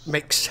would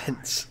make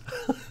sense.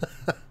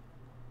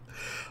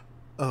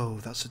 Oh,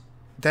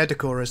 they're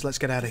decorers. Let's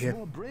get out of here. It's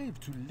more brave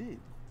to live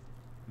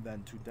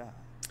than to die.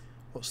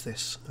 What's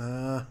this?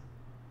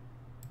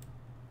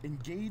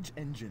 Engage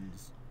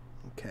engines.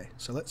 Okay,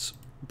 so let's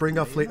bring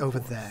our fleet over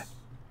there.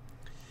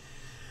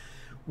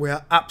 We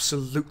are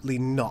absolutely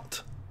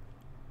not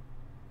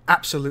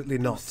going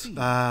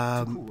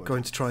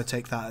to try and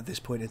take that at this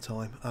point in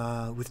time.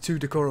 With 2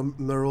 Decorum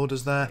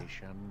Marauders there,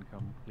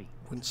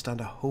 wouldn't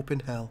stand a hope in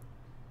hell.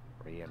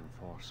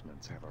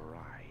 Reinforcements have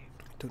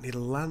arrived. Don't need a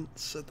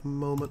lance at the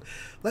moment.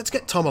 Let's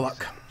get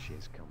Tomahawk.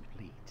 Is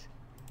complete.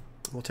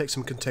 We'll take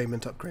some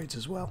containment upgrades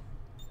as well.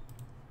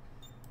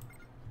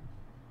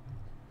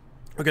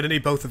 We're going to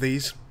need both of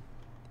these.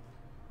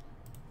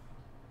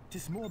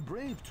 Tis more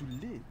brave to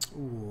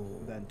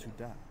live than to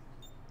die.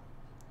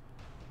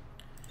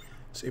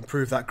 Let's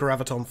improve that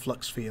graviton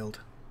flux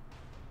field.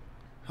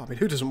 I mean,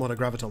 who doesn't want a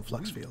graviton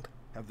flux field?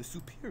 Have the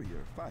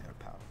superior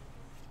firepower.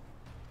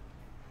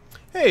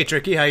 Hey,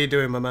 Tricky, how you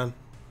doing, my man?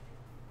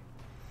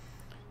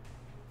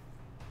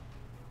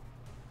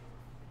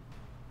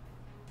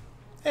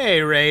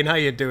 Hey, Rain, how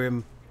you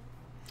doing?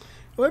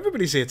 Oh,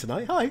 everybody's here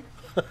tonight. Hi.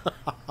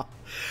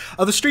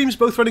 Are the streams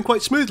both running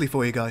quite smoothly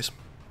for you guys?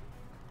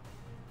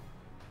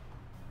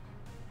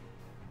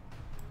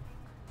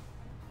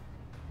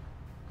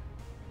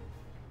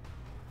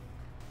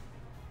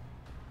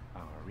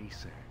 Our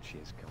research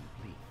is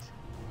complete.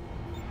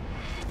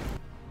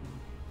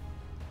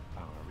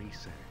 Our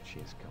research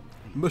is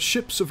complete. My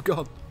ships have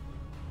gone.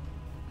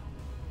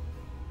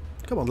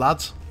 Come on,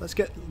 lads. Let's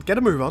get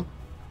a move on.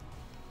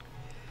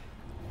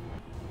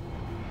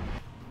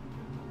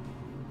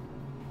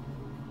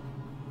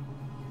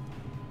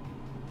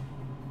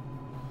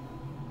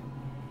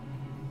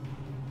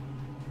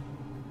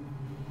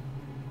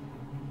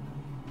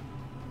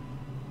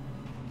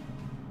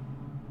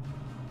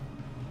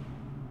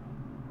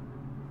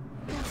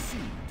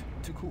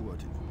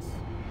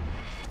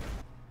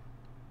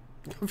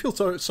 I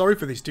feel sorry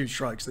for these 2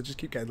 strikes. They just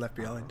keep getting left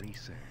behind. Our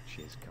research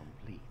is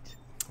complete.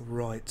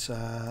 Right,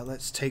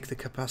 let's take the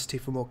capacity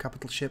for more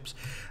capital ships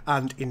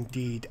and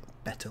indeed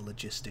better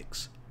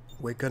logistics.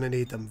 We're going to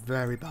need them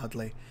very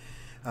badly.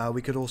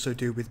 We could also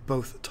do with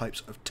both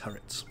types of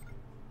turrets.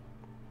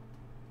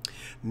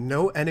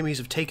 No enemies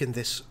have taken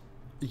this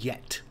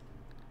yet.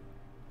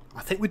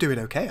 I think we're doing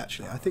okay,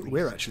 actually. I think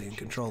we're actually in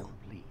control.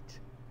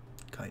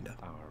 Kinda.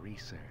 Our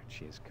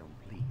research is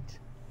complete.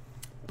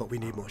 But we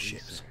need more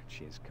ships.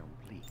 Research is complete.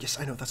 Yes,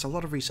 I know, that's a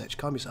lot of research.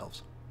 Calm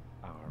yourselves.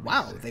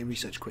 Wow, they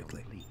research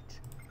quickly.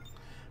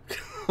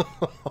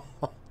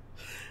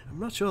 I'm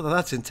not sure that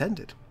that's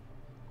intended.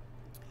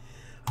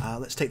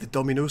 Let's take the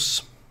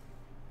Dominus.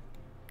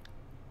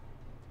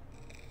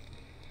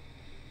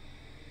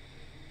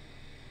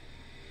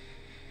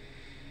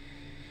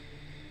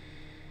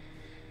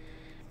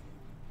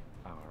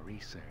 Our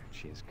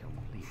research is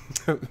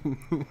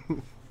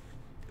complete.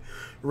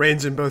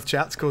 Rains in both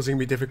chats, causing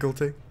me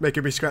difficulty,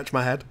 making me scratch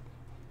my head.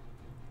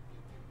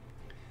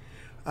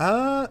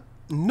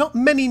 Not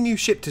many new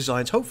ship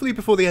designs. Hopefully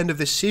before the end of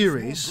this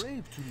series,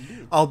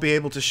 I'll be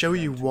able to show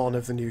you one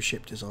of the new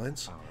ship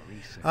designs.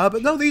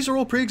 But no, these are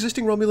all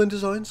pre-existing Romulan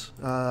designs.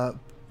 The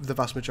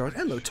vast majority.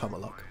 Hello,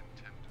 Tomahawk.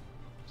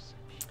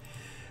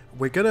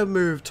 We're going to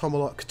move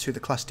Tomahawk to the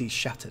Class D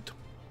Shattered.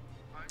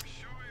 I'm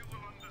sure you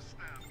will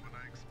understand when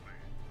I explain.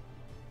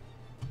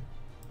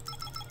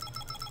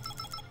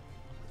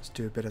 Let's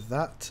do a bit of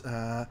that.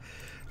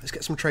 Let's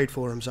get some trade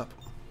forums up.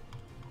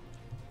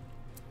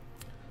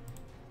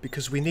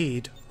 Because we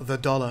need the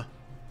dollar.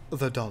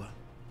 The dollar.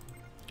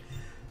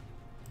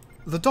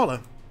 The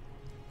dollar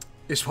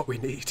is what we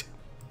need.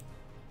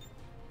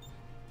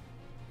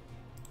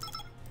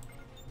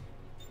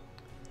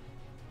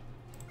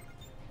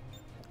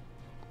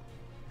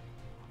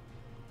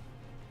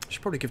 I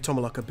should probably give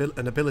Tomahawk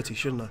an ability,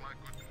 shouldn't I?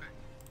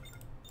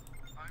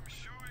 I'm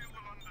sure you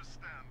will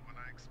understand when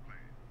I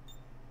explain.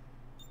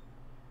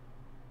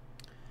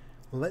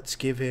 Let's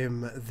give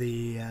him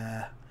the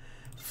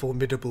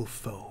formidable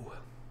foe.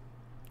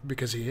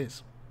 Because he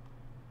is.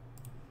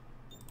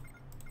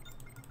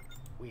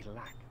 We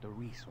lack the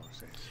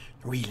resources.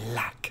 We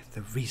lack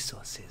the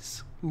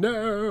resources.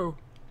 No!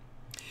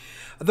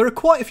 There are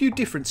quite a few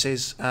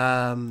differences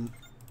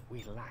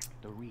We lack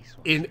the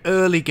resources. in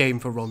early game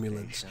for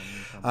Romulans.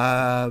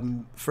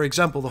 For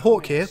example, the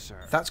Hawk here,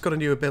 that's got a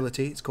new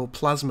ability. It's called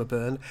Plasma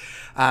Burn,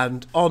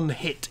 and on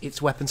hit,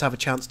 its weapons have a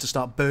chance to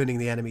start burning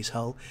the enemy's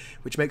hull,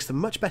 which makes them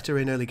much better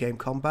in early game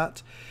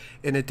combat.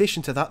 In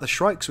addition to that, the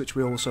Shrikes, which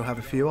we also have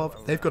a few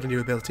of, they've got a new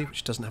ability,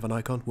 which doesn't have an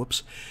icon,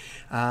 whoops,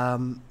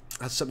 has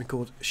something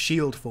called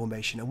Shield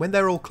Formation, and when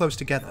they're all close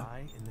together,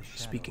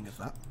 speaking of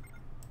that,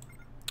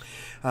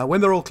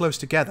 when they're all close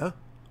together,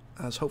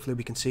 as hopefully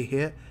we can see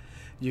here,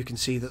 you can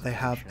see that they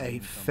have a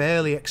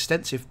fairly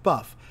extensive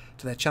buff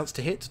to their chance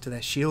to hit, to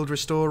their shield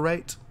restore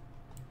rate.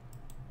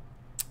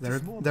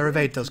 Their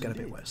evade does get a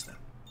bit worse though.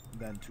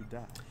 Than to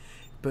die.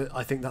 But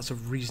I think that's a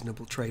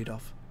reasonable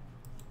trade-off.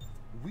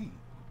 We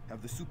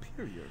have the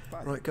superior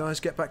fighter. Right guys,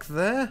 get back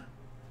there.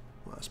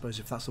 Well, I suppose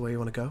if that's the way you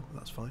want to go,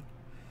 that's fine.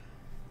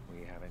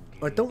 We have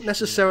I don't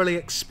necessarily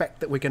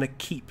expect that we're going to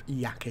keep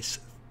Yakis.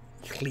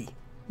 I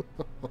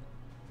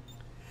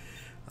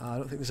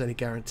don't think there's any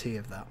guarantee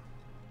of that.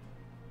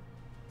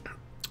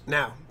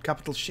 Now,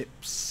 capital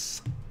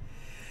ships.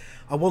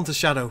 I want a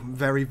shadow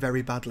very,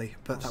 very badly,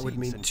 but that would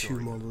mean 2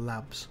 more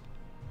labs.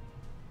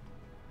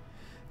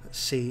 Let's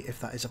see if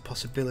that is a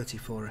possibility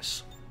for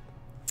us.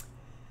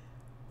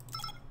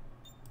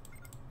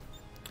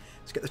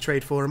 Let's get the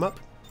trade forum up.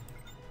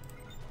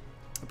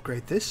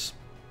 Upgrade this.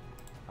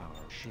 Our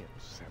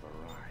ships have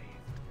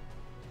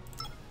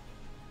arrived.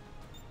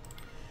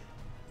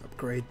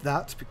 Upgrade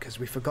that, because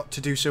we forgot to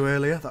do so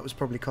earlier. That was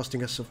probably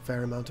costing us a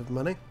fair amount of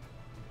money.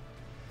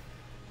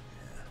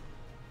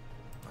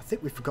 I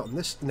think we've forgotten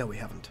this. No, we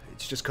haven't.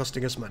 It's just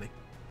costing us money.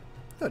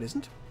 No, it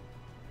isn't.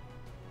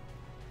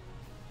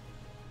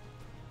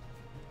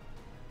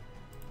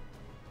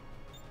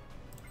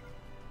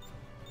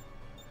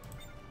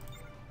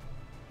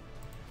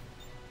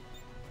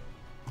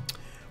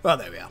 Well,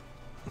 there we are.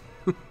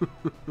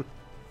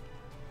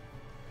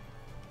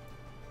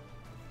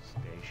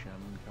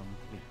 Station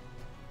complete.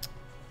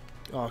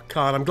 Oh,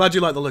 Khan, I'm glad you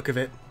like the look of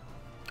it.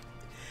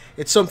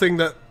 It's something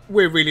that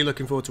we're really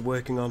looking forward to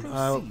working on.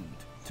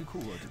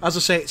 As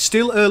I say, it's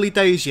still early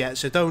days yet,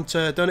 so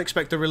don't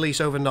expect a release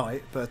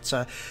overnight. But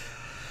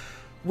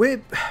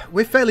we're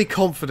fairly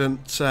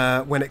confident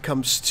when it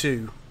comes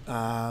to,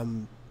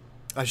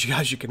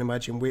 as you can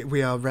imagine,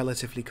 we are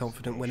relatively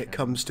confident when it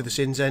comes to the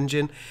Sins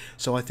engine.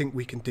 So I think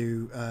we can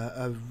do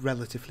a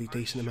relatively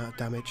decent amount of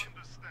damage.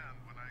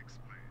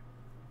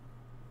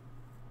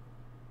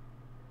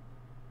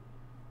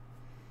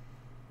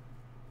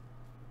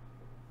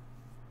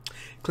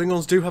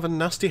 Klingons do have a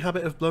nasty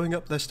habit of blowing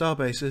up their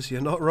starbases,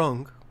 you're not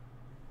wrong.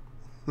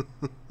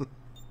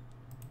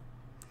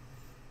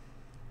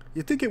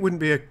 You'd think it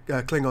wouldn't be a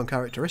Klingon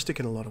characteristic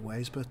in a lot of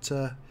ways, but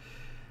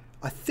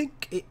I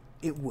think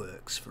it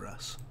works for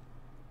us.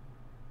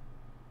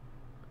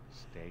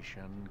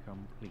 Station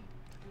complete.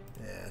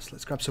 Yes,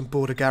 let's grab some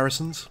border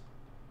garrisons.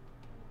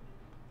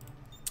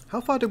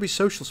 How far did we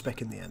social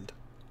spec in the end?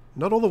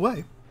 Not all the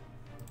way.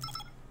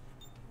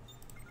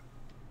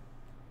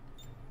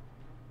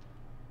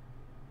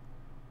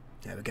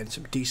 Yeah, we're getting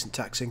some decent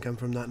tax income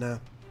from that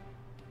now.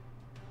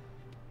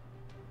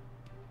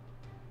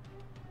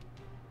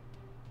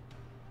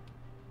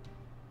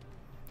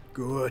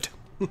 Good.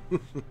 Our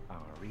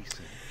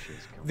research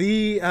is complete.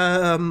 The,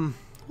 well,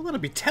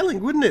 that'd be telling,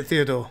 wouldn't it,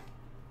 Theodore?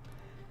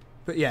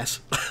 But yes.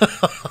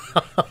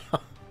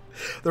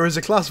 There is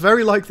a class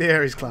very like the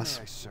Ares class.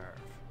 May I serve?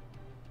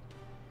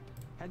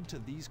 Head to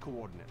these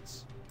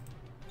coordinates.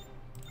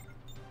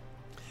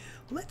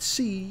 Let's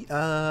see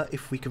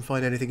if we can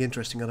find anything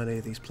interesting on any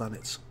of these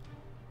planets.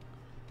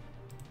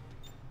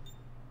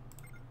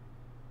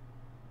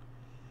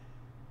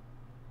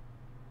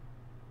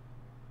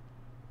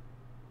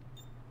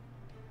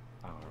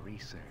 Our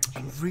research.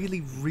 I'm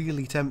really,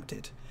 really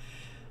tempted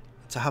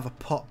to have a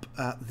pop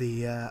at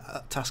the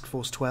at Task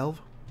Force 12.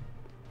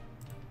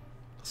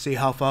 See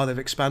how far they've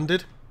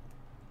expanded.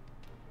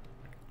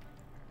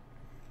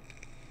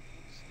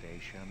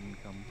 Station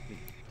complete.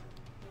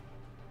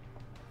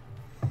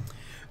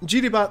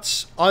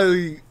 GDBats,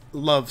 I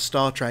love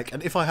Star Trek,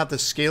 and if I had the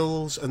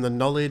skills and the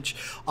knowledge,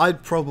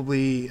 I'd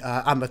probably,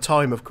 and the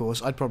time of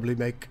course, I'd probably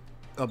make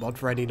a mod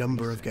for any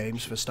number of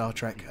games for Star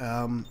Trek.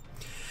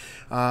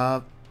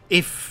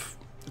 If,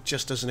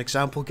 just as an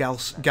example, Gal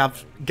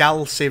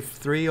Civ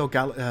 3 or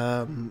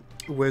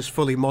was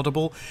fully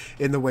moddable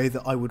in the way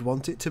that I would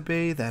want it to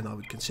be, then I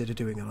would consider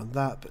doing it on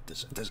that, but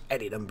there's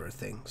any number of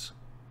things.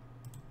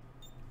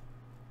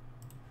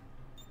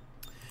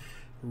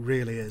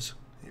 Really is.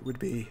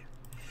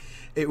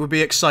 It would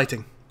be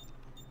exciting.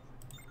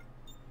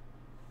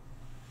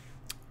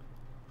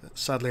 But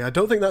sadly, I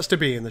don't think that's to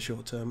be in the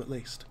short term, at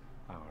least.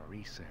 Our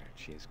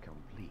research is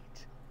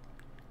complete.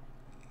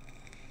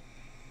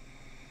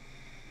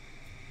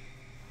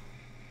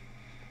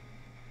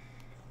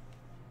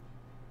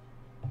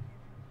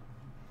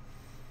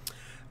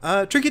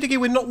 Trickydickie,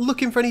 we're not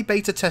looking for any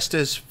beta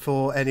testers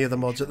for any of the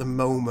mods at the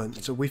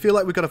moment, so we feel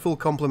like we've got a full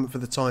complement for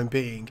the time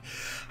being.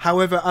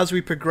 However, as we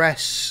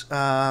progress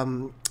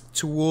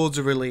towards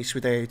a release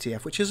with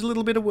AOTF, which is a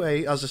little bit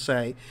away, as I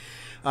say,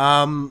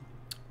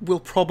 we'll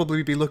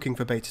probably be looking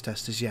for beta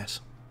testers, yes.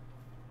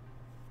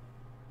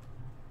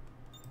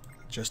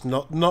 Just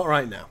not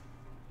right now.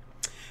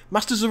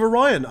 Masters of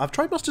Orion. I've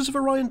tried Masters of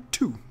Orion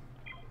 2.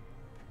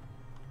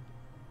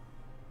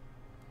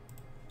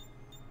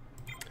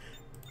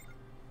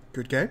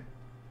 Good game.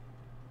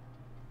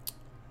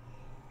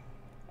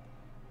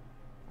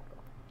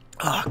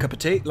 Ah, cup of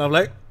tea.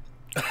 Lovely.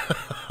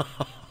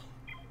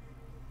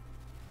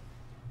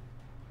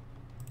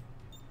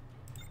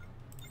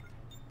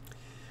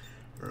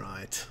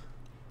 Right.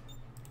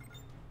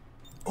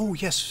 Oh,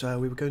 yes.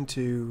 We were going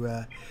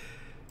to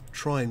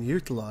try and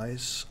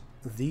utilise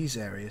these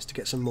areas to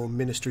get some more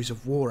Ministries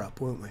of War up,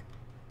 weren't we?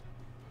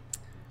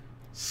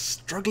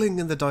 Struggling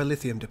in the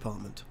dilithium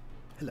department.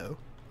 Hello.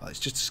 Oh, it's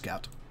just a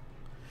scout.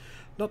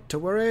 Not to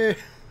worry.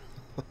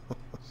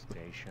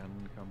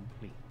 Station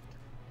complete.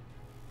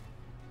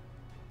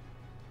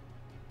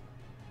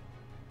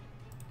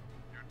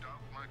 You doubt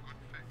my good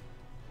faith?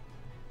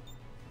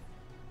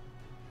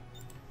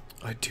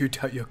 I do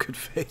doubt your good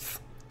faith.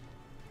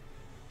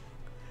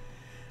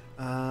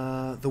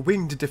 The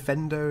winged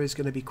defender is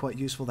going to be quite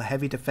useful. The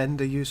heavy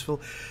defender useful.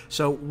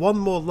 So one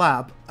more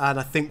lab, and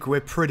I think we're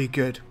pretty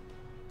good.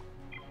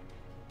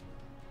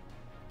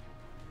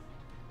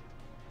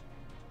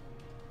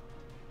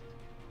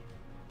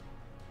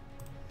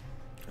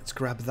 Let's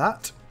grab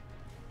that.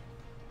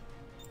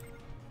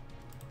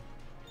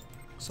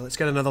 So let's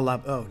get another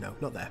lab. Oh no,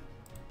 not there.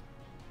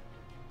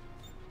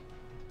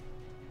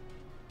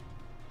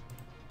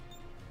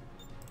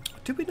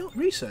 Did we not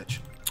research?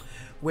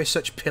 We're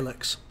such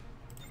pillocks.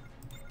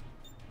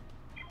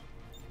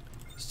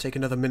 Let's take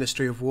another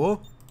Ministry of War.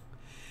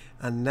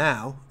 And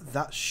now,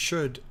 that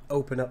should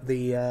open up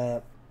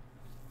the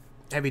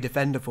Heavy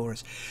Defender for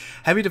us.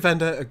 Heavy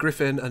Defender, a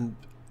Griffin, and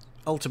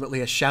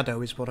ultimately a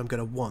Shadow is what I'm going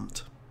to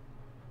want.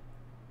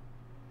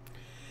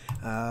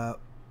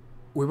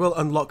 We will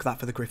unlock that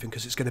for the Griffin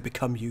because it's going to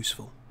become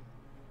useful.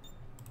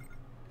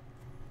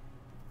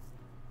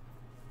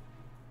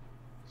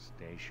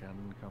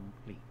 Station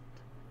complete.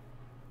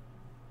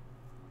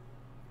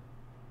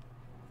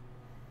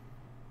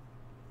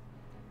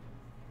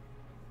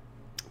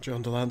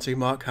 John Delancey,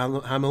 Mark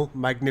Hamill,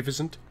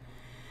 magnificent.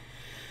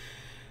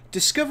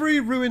 Discovery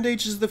ruined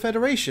Ages of the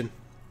Federation.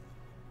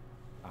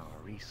 Our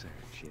research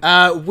is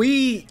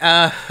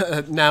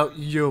Now,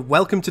 you're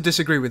welcome to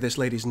disagree with this,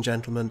 ladies and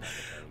gentlemen.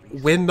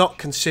 We're not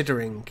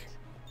considering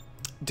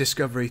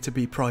Discovery to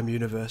be Prime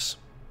Universe.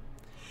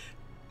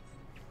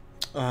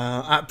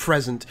 At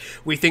present,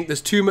 we think there's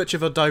too much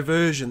of a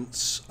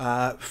divergence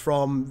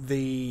from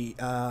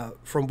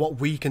what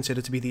we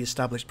consider to be the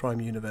established Prime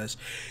Universe,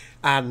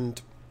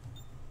 and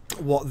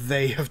what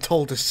they have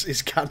told us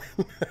is canon.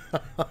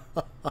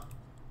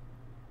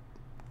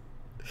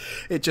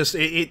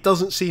 It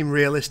doesn't seem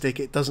realistic.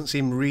 It doesn't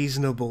seem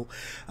reasonable.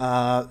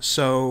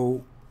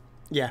 So,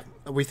 yeah,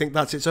 we think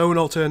that's its own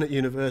alternate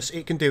universe.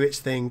 It can do its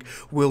thing.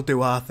 We'll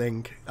do our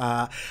thing.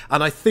 And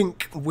I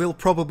think we'll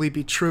probably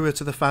be truer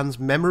to the fans'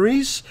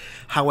 memories.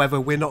 However,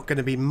 we're not going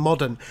to be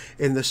modern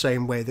in the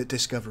same way that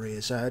Discovery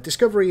is.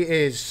 Discovery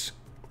is...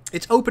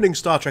 It's opening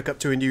Star Trek up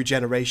to a new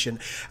generation,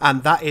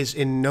 and that is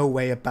in no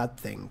way a bad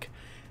thing.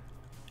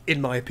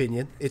 In my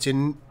opinion, it's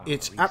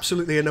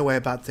absolutely in no way a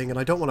bad thing, and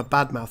I don't want to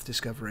badmouth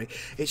Discovery.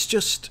 It's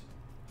just,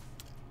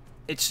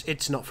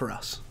 it's not for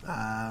us.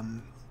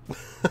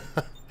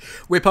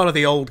 We're part of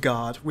the old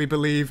guard. We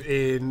believe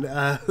in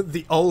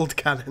the old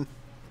canon.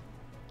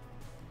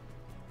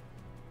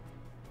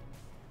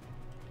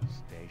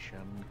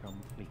 station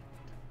complete.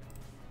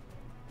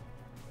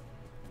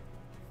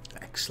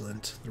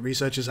 Excellent. The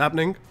research is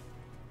happening.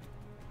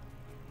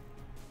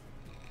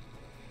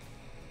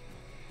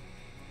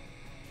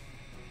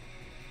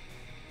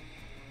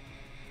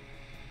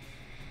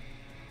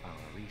 Our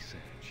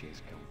research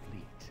is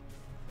complete.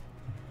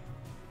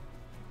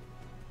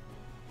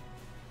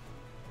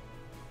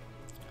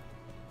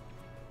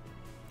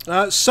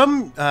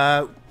 Some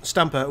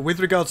Stamper,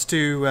 with regards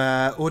to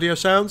audio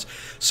sounds,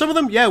 some of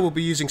them, yeah, we'll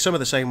be using some of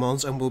the same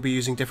ones, and we'll be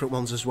using different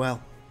ones as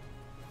well.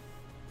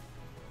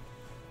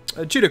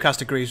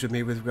 Judocast agrees with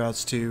me with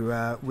regards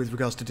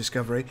to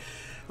Discovery.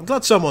 I'm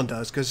glad someone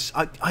does, because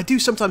I do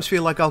sometimes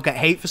feel like I'll get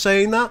hate for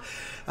saying that.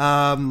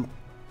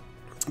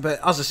 But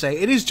as I say,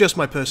 it is just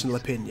my personal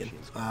opinion.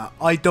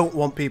 I don't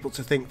want people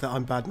to think that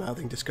I'm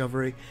bad-mouthing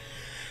Discovery.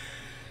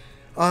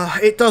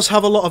 It does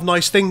have a lot of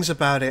nice things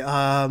about it.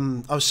 I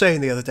was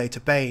saying the other day to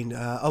Bane,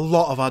 a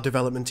lot of our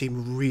development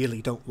team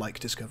really don't like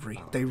Discovery.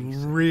 They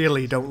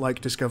really don't like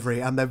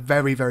Discovery, and they're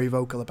very, very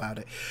vocal about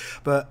it.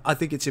 But I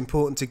think it's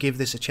important to give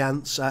this a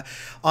chance.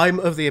 I'm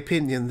of the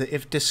opinion that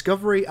if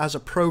Discovery as a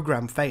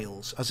program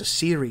fails, as a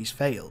series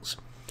fails,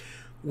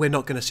 we're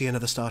not going to see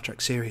another Star Trek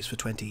series for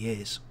 20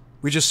 years.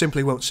 We just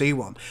simply won't see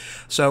one.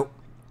 So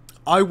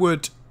I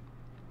would,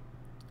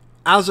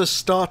 as a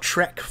Star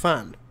Trek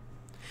fan,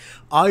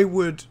 I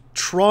would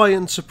try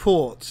and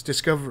support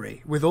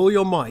Discovery with all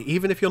your might,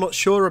 even if you're not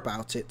sure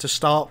about it to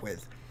start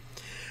with,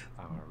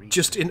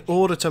 just in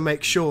order to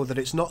make sure that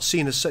it's not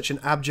seen as such an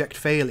abject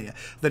failure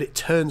that it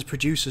turns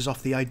producers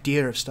off the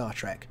idea of Star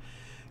Trek.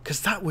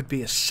 Because that would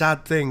be a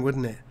sad thing,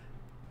 wouldn't it?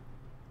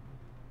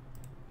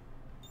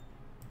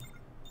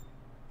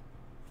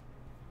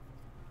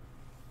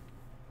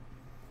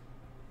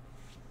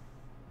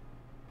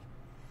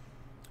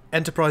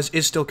 Enterprise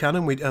is still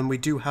canon, and we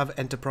do have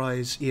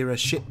Enterprise-era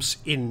ships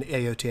in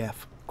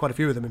AOTF. Quite a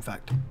few of them, in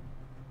fact.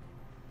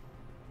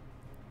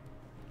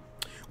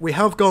 We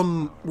have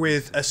gone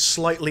with a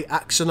slightly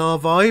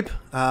Axanar vibe,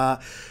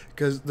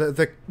 because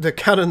the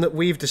canon that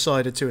we've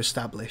decided to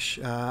establish,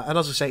 and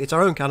as I say, it's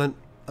our own canon,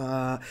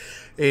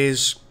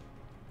 is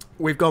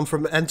we've gone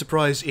from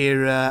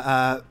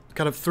Enterprise-era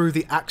kind of through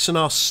the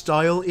Axanar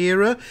style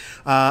era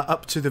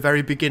up to the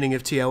very beginning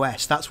of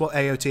TOS. That's what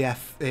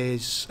AOTF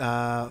is,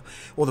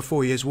 or the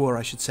 4 Years' War,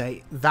 I should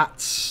say.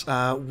 That's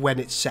when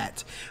it's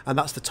set, and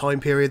that's the time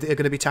period that you're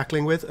going to be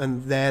tackling with,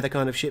 and they're the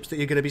kind of ships that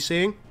you're going to be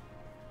seeing.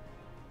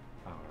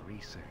 Our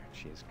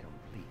research is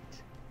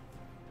complete.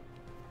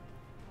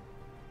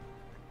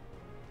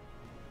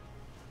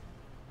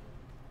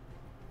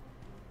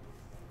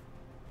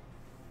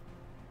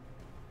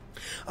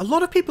 A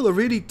lot of people are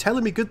really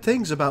telling me good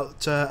things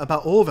about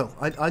Orville.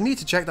 I need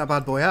to check that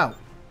bad boy out.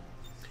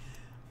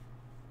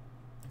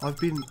 I've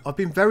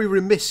been very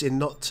remiss in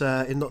not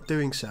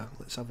doing so.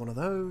 Let's have one of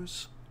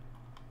those.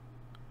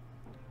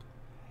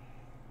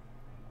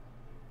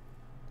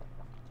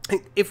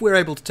 If we're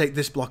able to take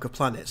this block of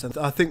planets, and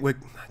I think we're... Do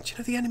you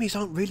know, the enemies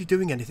aren't really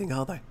doing anything,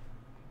 are they?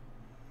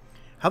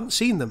 Haven't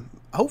seen them.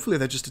 Hopefully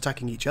they're just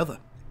attacking each other.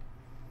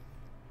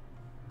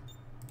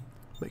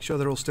 Make sure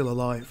they're all still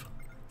alive.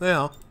 They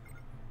are.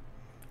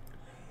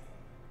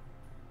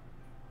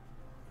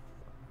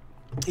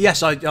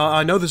 Yes,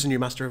 I know there's a new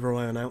Master of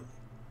Orion out.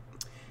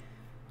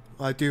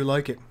 I do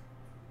like it.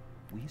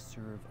 We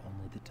serve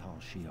only the Tal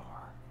Shiar.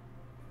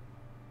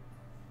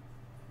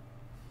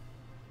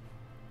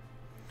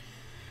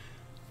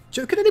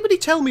 So, can anybody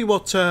tell me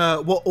what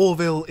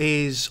Orville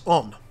is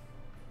on?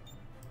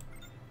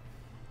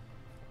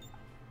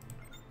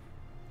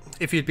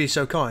 If you'd be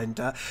so kind,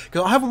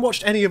 because I haven't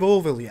watched any of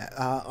Orville yet.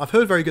 I've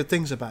heard very good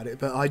things about it,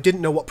 but I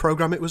didn't know what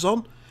program it was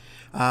on.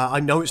 I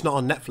know it's not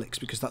on Netflix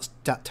because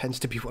that tends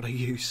to be what I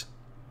use.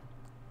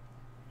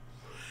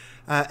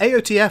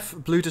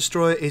 AOTF Blue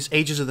Destroyer is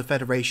Ages of the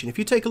Federation. If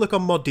you take a look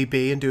on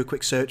ModDB and do a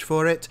quick search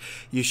for it,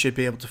 you should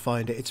be able to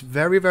find it. It's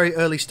very, very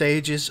early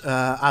stages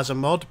as a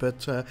mod,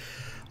 but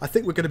I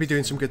think we're going to be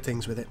doing some good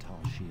things with it. Tal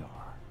Shiar.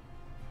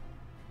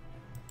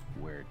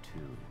 Where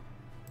to?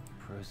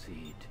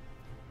 Proceed.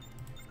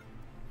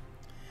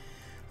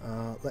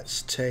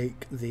 Let's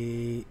take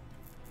the...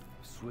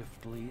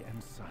 Swiftly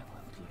and silently.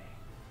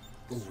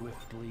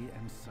 Swiftly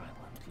and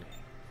silently.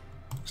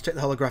 Let's take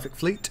the holographic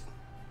fleet.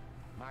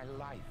 My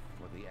life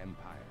for the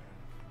Empire.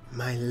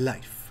 My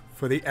life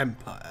for the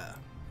Empire.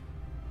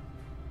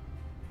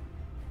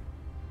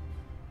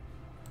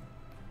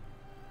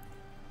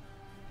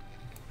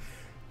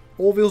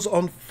 Orville's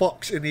on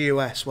Fox in the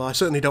US. Well, I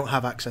certainly don't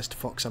have access to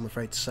Fox, I'm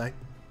afraid to say.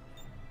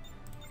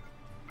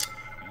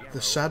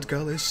 The sad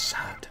girl is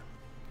sad.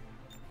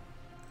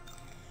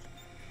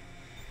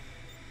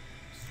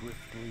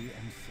 Swiftly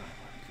and silently.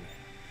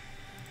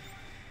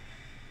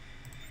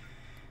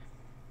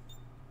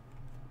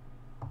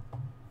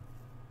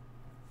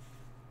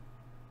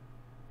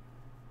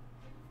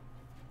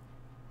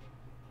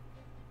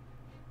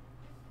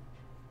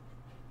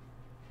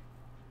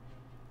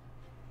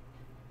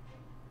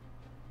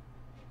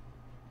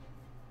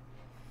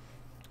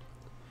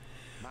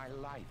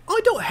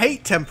 I don't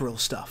hate temporal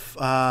stuff.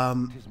 I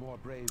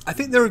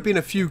think there have been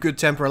a few good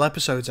temporal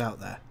episodes out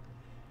there.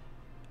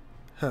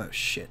 Oh,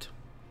 shit.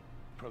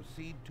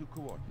 Proceed to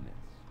coordinates.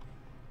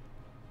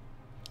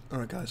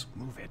 Alright, guys.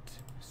 Move it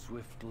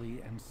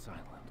swiftly and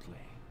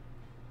silently.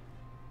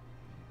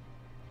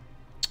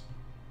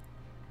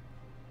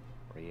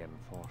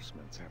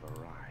 Reinforcements have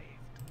arrived.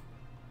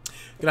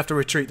 Gonna have to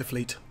retreat the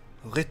fleet.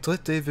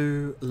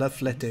 Retraitez-vous, la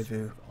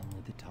flettez-vous.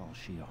 Only the Tal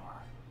Shiar.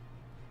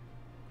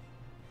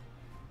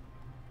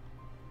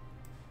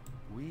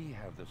 We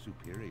have the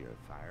superior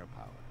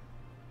firepower.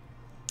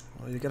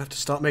 Well, you're gonna have to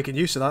start making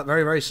use of that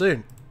very, very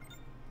soon.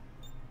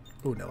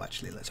 Oh no,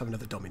 actually, let's have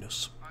another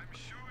Dominus. I'm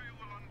sure you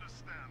will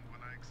understand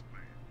when I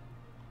explain.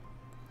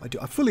 I do.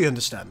 I fully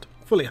understand.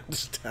 Fully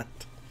understand.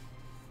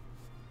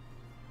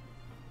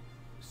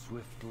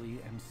 Swiftly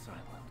and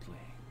silently.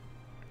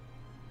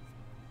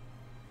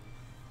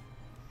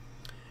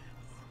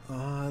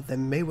 There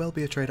may well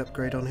be a trade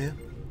upgrade on here.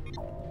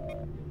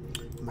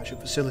 Commercial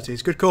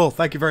facilities. Good call.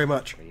 Thank you very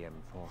much.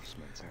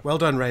 Reinforcements have Well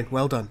done, Rain.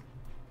 Well done.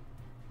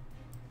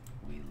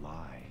 We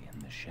lie in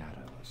the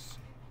shadows.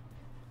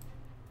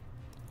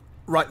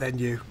 Right then,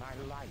 you. My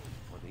life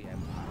for the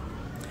Empire.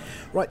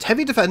 Right,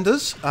 heavy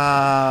defenders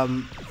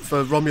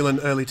for Romulan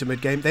early to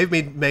mid game. They've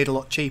been made a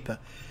lot cheaper.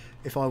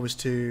 If I was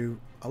to,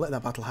 I'll let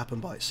that battle happen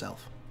by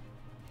itself.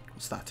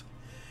 What's that?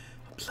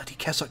 Bloody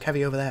Kessock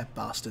heavy over there,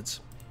 bastards.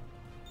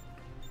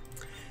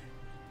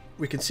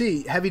 We can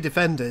see heavy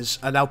defenders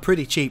are now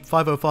pretty cheap,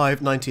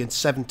 505, 90 and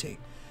 70.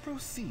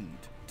 Proceed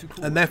to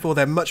And therefore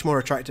they're much more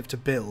attractive to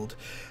build.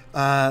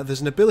 There's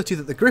an ability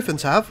that the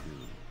Griffins have,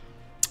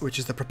 which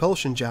is the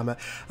propulsion jammer,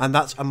 and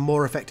that's a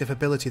more effective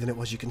ability than it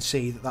was. You can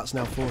see that that's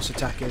now force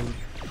attacking,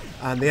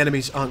 and the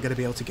enemies aren't going to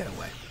be able to get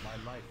away.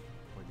 My life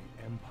for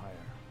the Empire.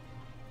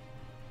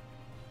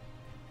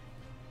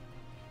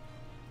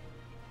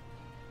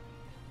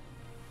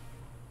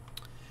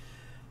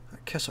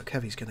 That Kessock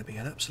Heavy's going to be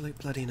an absolute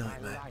bloody My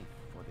nightmare. life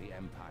for the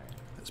Empire.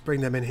 Let's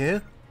bring them in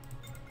here.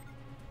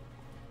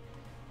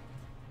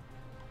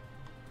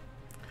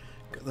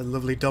 Got the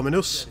lovely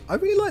Dominus. I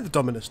really like the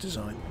Dominus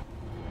design.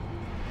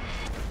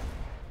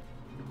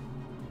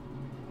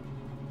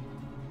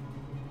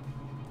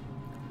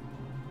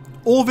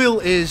 Orville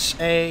is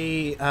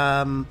a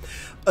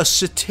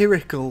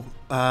satirical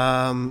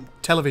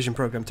television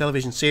program,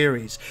 television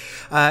series.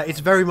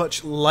 It's very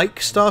much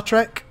like Star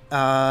Trek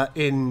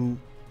in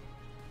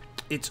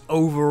its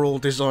overall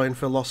design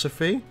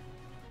philosophy.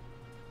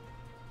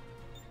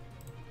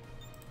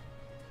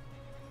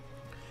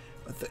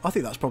 I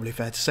think that's probably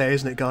fair to say,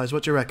 isn't it, guys?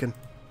 What do you reckon?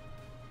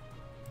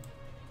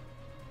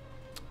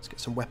 Let's get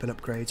some weapon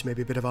upgrades,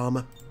 maybe a bit of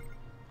armour.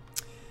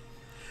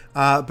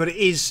 But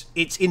it's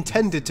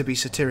intended to be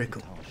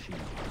satirical.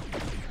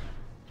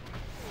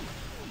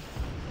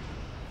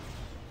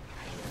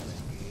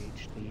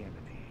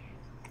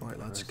 Right,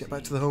 lads, get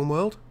back to the home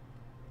world.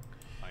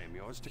 I am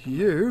yours to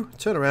You,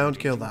 turn around,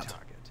 kill that.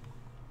 target.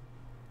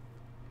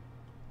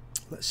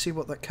 Let's see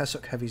what that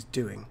Kessock Heavy's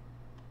doing.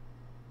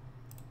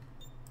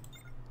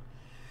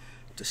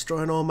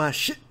 Destroying all my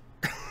shit.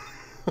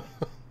 I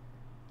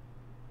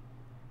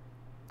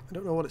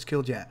don't know what it's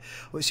killed yet.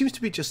 Well, it seems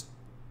to be just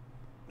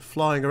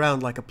flying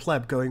around like a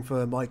pleb going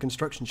for my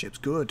construction ships.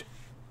 Good.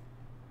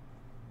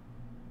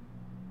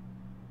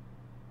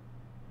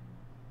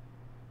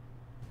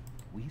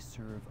 We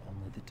serve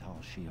only the Tal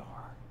Shiar.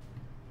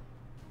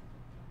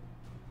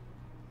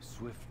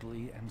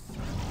 Swiftly and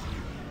silently.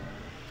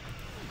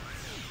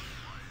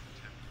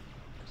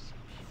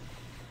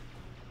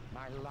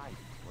 My life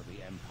for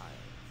the Empire.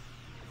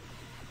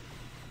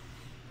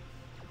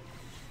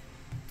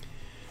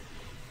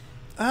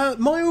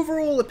 My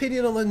overall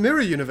opinion on the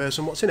Mirror Universe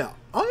and what's in it,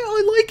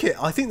 I like it.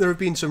 I think there have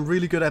been some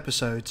really good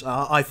episodes.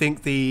 I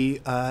think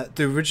the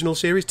original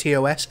series,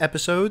 TOS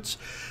episodes,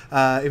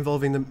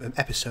 involving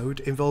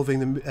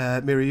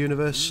the Mirror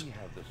Universe, We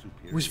have the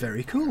superior was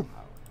very cool.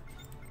 power.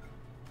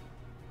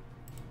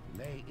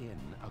 Lay in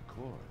a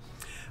course.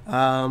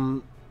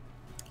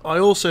 I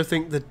also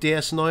think the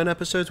DS9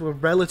 episodes were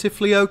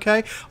relatively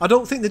okay. I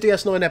don't think the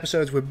DS9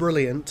 episodes were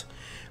brilliant,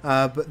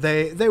 but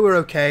they were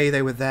okay.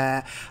 They were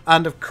there,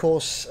 and of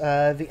course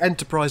the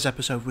Enterprise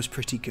episode was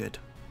pretty good.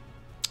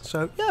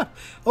 So yeah,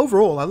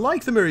 overall I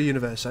like the Mirror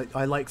Universe.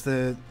 I like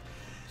the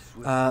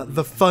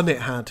fun it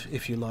had,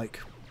 if you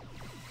like.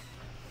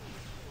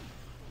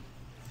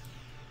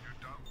 You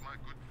doubt my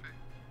good faith.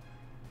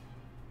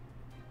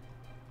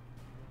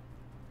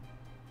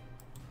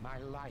 My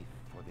life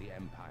for the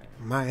Empire.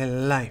 My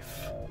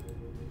life.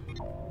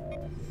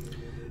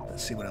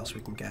 Let's see what else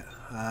we can get.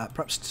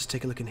 Perhaps just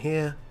take a look in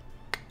here.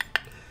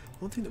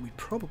 One thing that we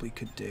probably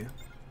could do.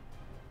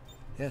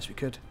 Yes, we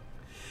could.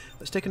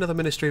 Let's take another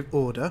Ministry of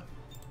Order.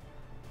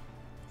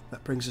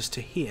 That brings us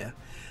to here.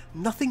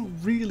 Nothing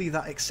really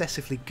that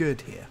excessively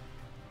good here.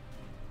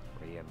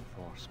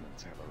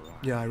 Reinforcements have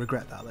arrived. Yeah, I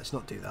regret that. Let's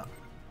not do that.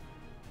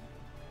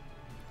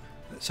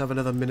 Let's have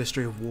another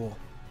Ministry of War.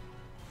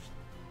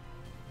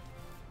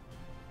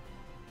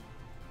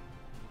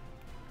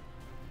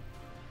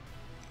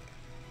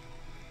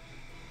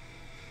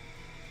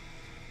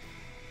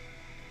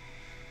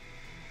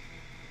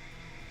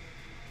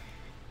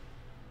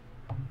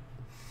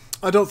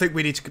 I don't think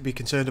we need to be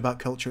concerned about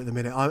culture at the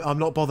minute. I'm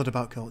not bothered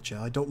about culture.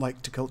 I don't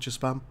like to culture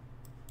spam.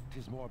 It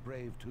is more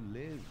brave to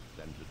live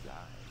than to die.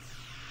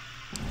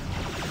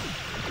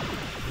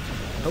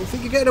 I don't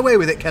think you're getting away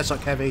with it, Kessock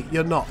Heavy.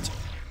 You're not.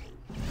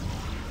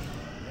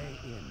 Lay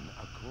in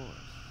a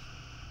course.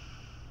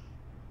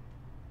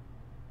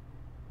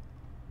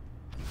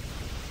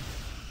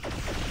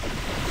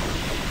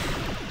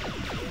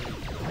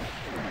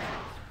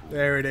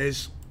 There it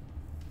is.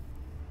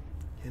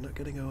 You're not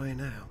getting away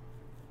now.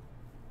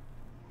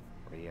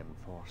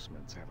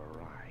 Reinforcements have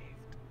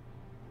arrived.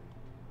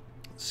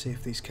 Let's see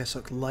if these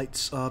Kessock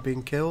lights are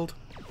being killed.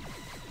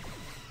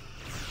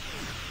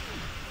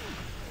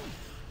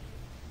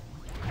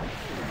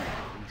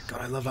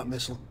 God, I love that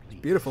missile. It's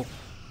beautiful.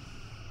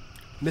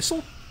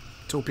 Missile?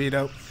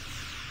 Torpedo.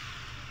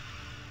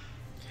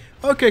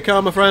 Okay,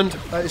 Karma friend.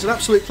 It's an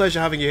absolute pleasure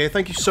having you here.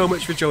 Thank you so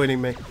much for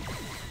joining me.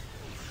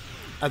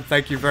 And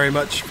thank you very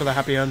much for the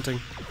happy hunting.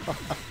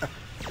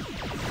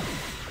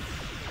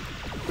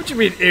 What do you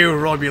mean, ew,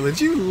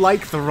 Romulans? You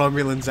like the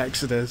Romulans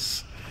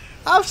Exodus.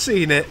 I've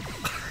seen it.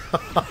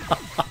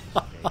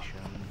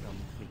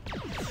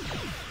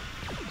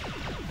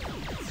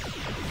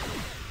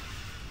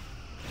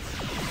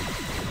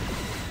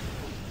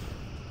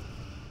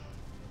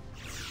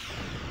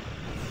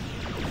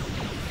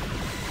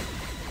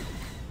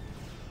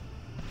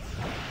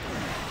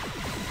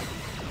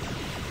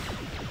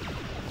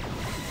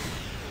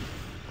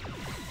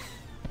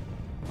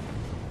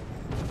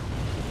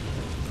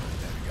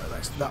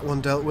 That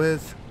one dealt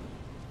with.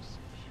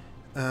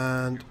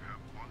 And You have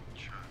one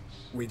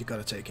chance. we've got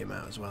to take him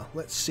out as well.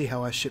 Let's see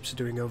how our ships are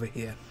doing over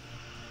here.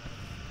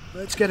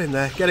 Let's get in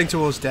there. Getting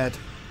towards dead.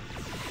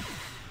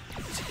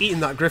 It's eating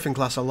that Griffin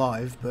class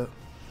alive, but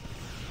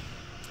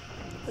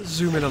let's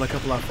zoom in on a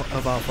couple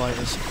of our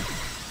fighters.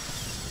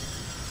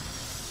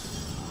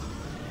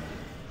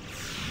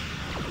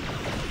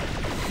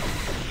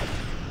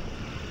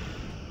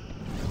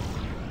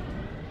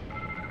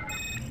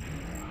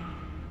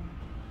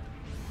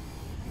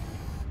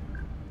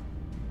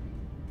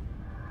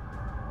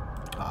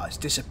 Ah, it's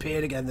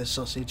disappeared again, this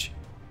sausage.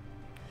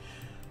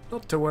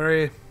 Not to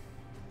worry.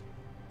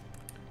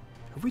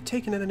 Have we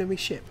taken an enemy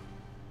ship?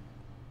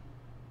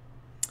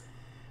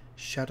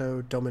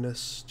 Shadow,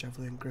 Dominus,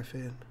 Javelin,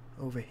 Griffin.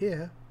 Over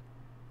here.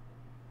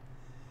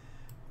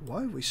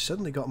 Why have we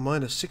suddenly got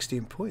minus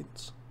 16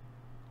 points?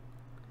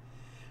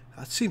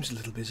 That seems a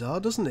little bizarre,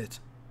 doesn't it?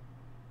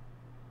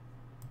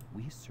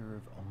 We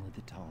serve only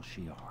the Tal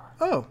Shiar.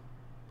 Oh.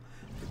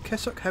 The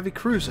Kessock Heavy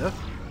Cruiser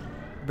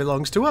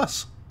belongs to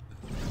us.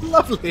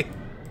 Lovely.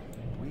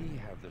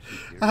 We have the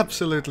superior.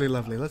 Absolutely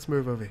lovely. Let's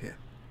move over here.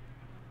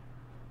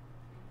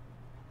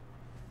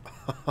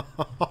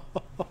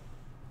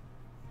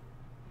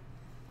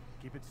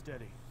 Keep it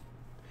steady.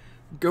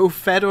 Go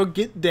Fed or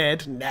get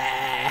dead?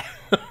 Nah.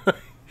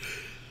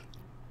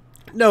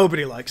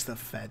 Nobody likes the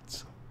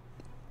Feds.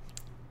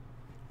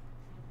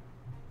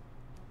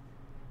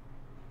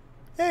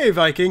 Hey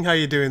Viking, how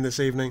you doing this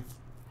evening?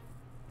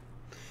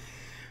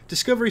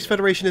 Discovery's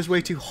Federation is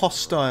way too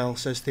hostile,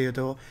 says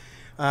Theodore.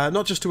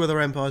 Not just to other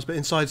empires, but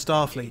inside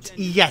Starfleet.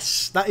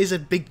 Yes, that is a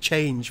big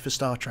change for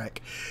Star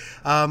Trek.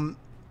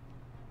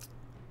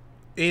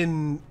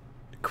 In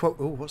quote,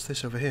 oh, what's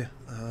this over here?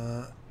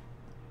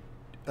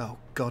 Oh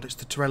God, it's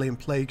the Torellian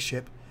plague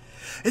ship.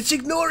 It's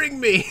ignoring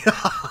me.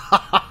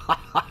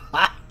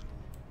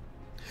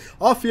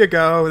 Off you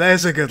go.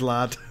 There's a good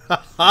lad.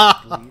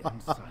 Swiftly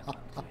and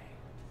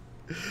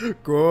silently.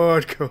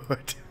 Good,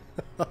 good.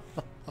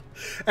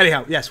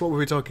 Anyhow, yes, what were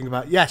we talking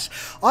about? Yes,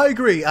 I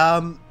agree.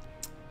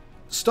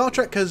 Star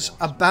Trek has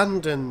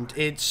abandoned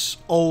its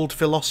old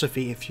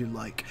philosophy, if you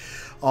like,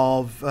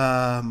 of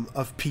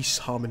peace,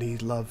 harmony,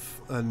 love,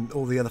 and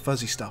all the other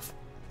fuzzy stuff,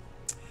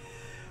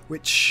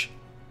 which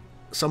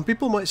some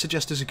people might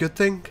suggest is a good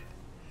thing,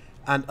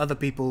 and other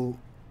people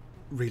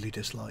really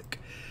dislike.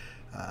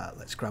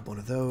 Let's grab one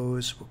of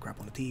those. We'll grab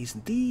one of these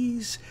and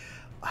these.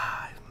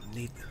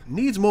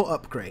 Needs more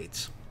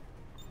upgrades.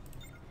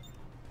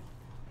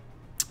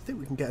 I think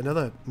we can get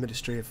another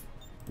Ministry of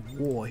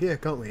War here,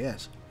 can't we?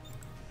 Yes.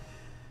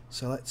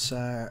 So let's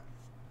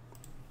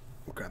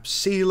grab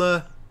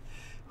Sealer.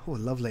 Oh,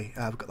 lovely.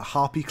 We've got the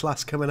Harpy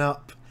class coming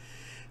up.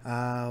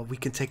 We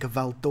can take a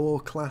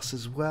Valdor class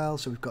as well.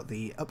 So we've got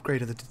the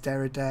upgrade of the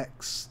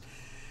Pterodactyls.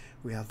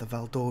 We have the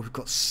Valdor. We've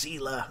got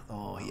Sealer.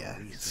 Oh, yeah.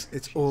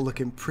 It's all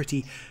looking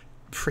pretty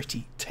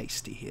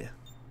tasty here.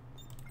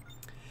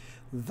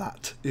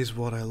 That is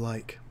what I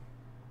like.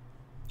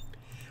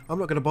 I'm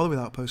not going to bother with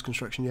outpost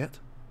construction yet.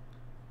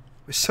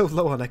 We're so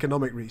low on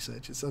economic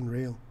research. It's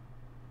unreal.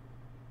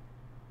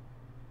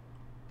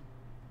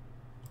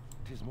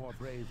 It is more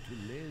brave to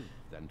live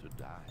than to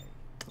die.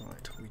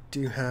 Right, we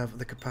do have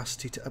the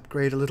capacity to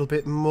upgrade a little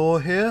bit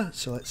more here,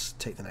 so let's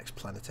take the next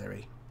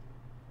planetary.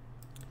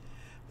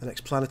 The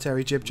next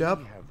planetary jib jab.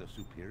 We have the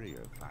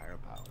superior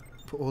firepower.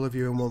 Put all of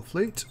you in one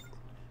fleet.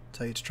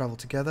 Tell you to travel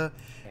together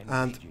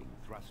and Engaging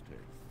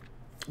thrusters.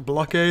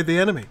 blockade the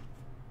enemy.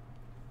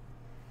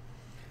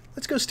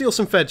 Let's go steal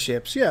some Fed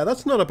ships. Yeah,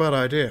 that's not a bad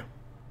idea.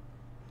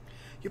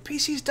 Your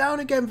PC's down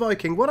again,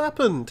 Viking. What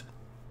happened?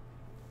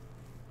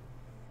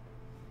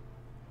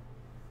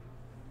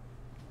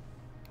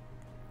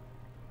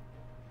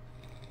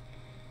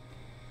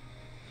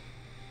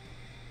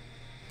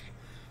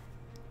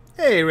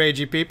 Hey,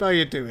 Ragey Peep, how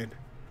you doing?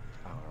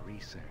 Our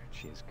research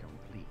is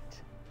complete.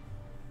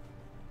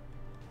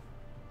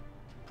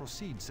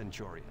 Proceed,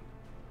 Centurion.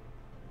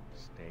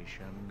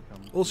 Station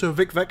complete. Also,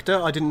 Vic Vector,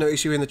 I didn't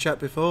notice you in the chat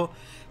before.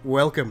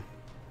 Welcome.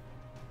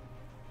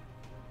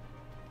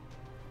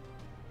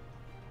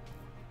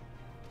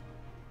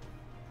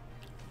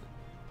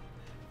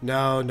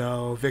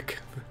 No, Vic.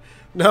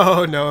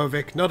 No,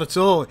 Vic, not at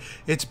all.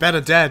 It's better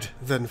dead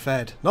than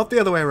fed. Not the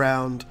other way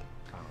around.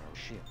 Our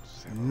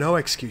ships. No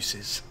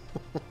excuses.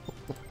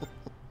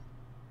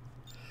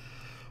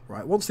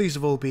 Right, once these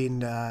have all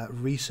been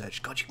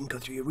researched, God, you can go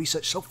through your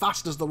research so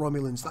fast as the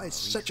Romulans. That is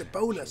such a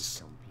bonus.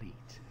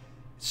 Complete.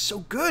 It's so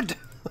good.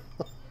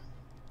 Looks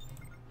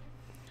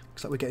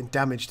like we're getting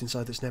damaged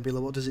inside this nebula.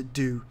 What does it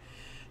do?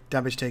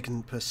 Damage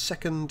taken per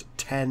second,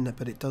 10,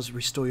 but it does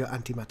restore your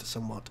antimatter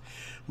somewhat.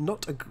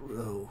 Not a...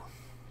 Oh.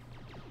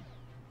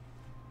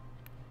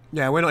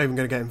 Yeah, we're not even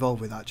going to get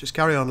involved with that. Just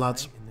carry on,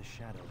 lads. In the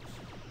shadows.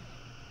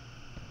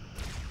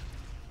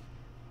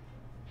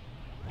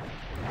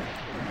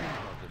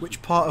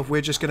 Which part of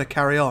we're just going to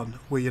carry on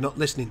were you not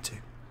listening to?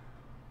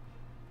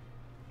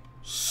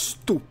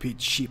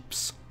 Stupid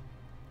ships.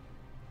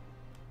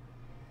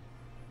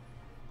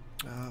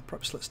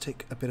 Perhaps let's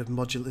take a bit of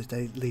modulated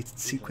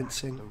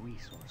sequencing. The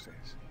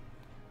resources.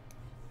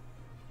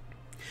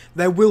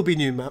 There will be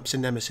new maps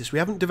in Nemesis. We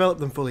haven't developed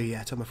them fully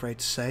yet, I'm afraid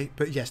to say,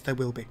 but yes, there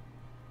will be.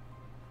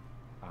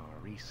 Our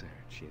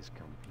research is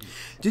complete.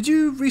 Did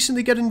you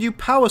recently get a new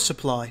power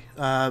supply,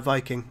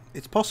 Viking?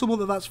 It's possible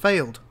that that's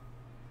failed.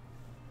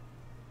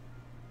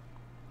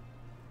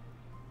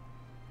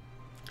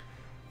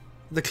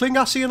 The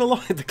Klingassian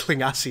Alliance... The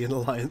Klingassian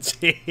Alliance.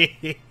 The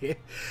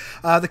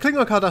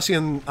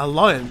Klingon-Cardassian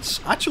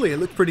Alliance, actually, it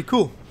looked pretty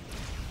cool.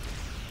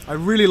 I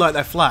really like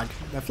their flag.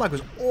 Their flag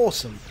was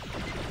awesome.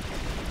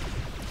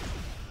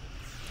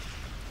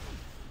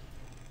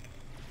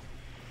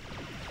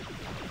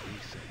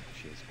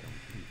 Research is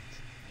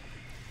complete.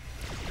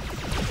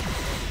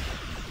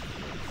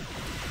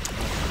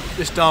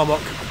 This Darmok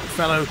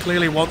fellow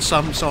clearly wants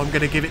some, so I'm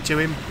going to give it to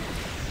him.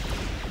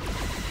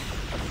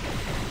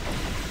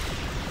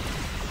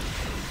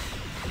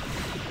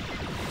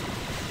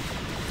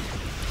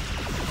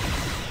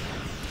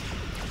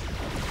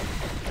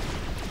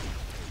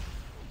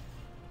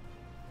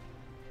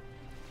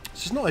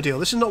 This is not ideal.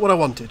 This is not what I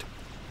wanted.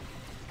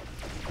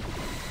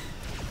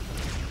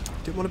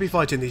 Didn't want to be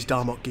fighting these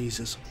Darmok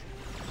geezers.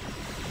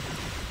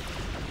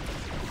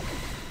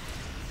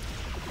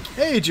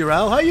 Hey,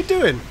 Jirel, how you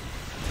doing?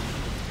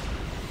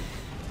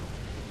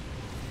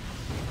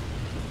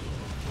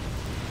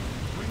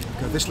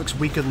 Okay, this looks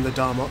weaker than the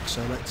Darmok,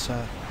 so let's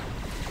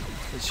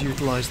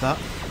utilise that.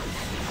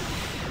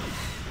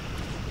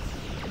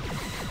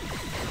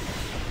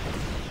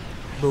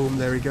 Boom!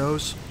 There he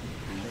goes.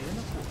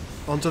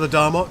 Onto the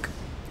Darmok.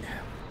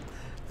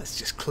 Let's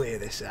just clear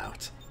this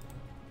out.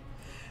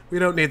 We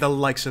don't need the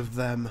likes of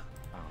them.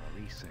 Our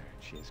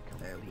research is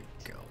complete. There we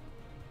go.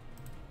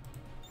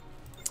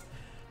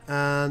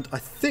 And I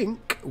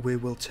think we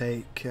will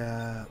take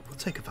a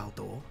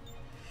Valdor,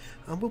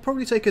 and we'll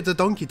probably take a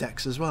Donkey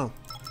Dex as well.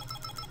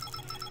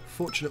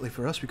 Fortunately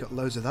for us, we've got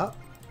loads of that.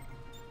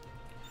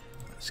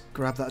 Let's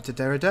grab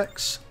that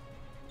Dex.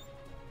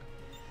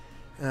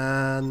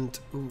 And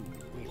ooh,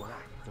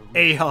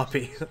 a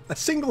harpy, a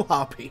single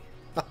harpy.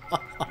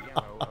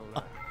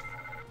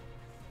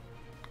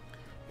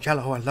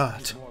 Yellow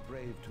alert. More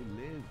brave to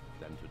live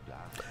than to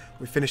die.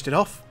 We finished it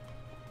off.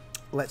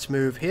 Let's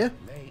move here.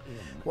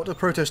 What do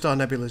Protostar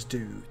Nebulas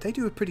do? They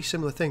do a pretty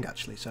similar thing,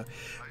 actually, so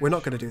we're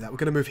not going to do that. We're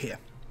going to move here.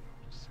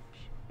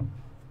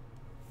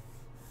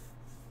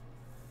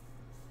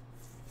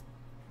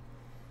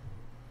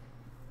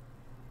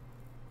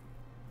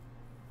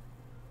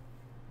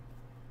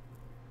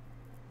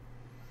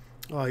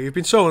 Oh, you've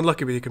been so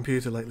unlucky with your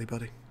computer lately,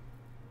 buddy.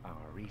 Our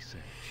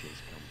research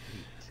is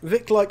complete.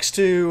 Vic likes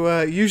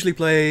to usually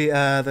play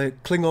the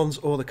Klingons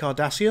or the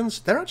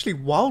Cardassians. They're actually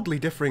wildly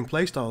differing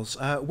playstyles.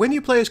 When you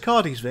play as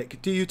Cardies,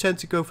 Vic, do you tend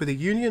to go for the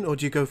Union or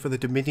do you go for the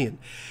Dominion?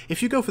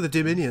 If you go for the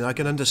Dominion, I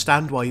can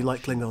understand why you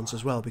like Klingons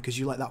as well, because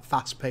you like that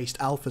fast-paced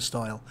alpha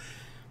style.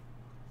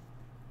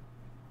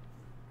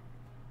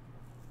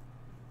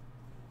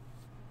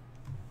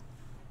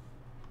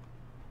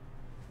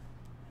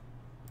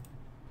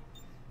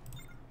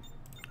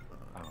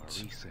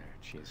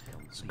 Research is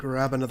complete. Let's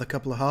grab another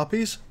couple of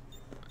harpies.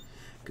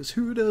 Because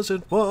who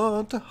doesn't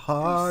want a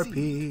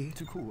harpy?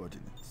 To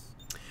coordinates.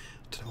 I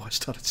don't know why I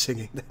started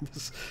singing then.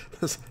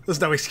 There's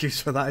no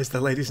excuse for that, is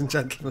there, ladies and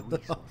gentlemen?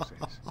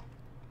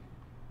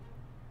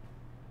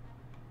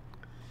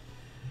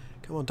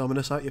 Come on,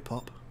 Dominus, out you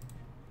pop.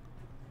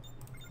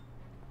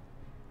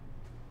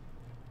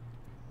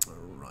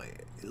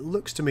 Alright, it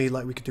looks to me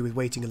like we could do with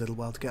waiting a little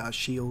while to get our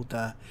shield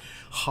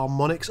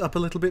harmonics up a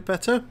little bit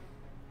better.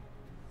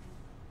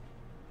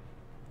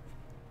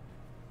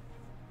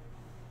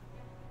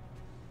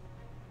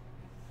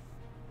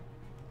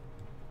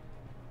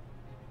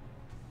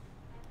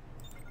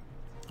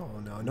 Oh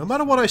no, no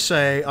matter what I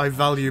say, I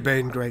value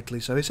Bane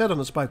greatly, so his head on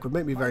a spike would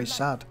make me very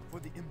sad.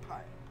 For the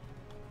Empire.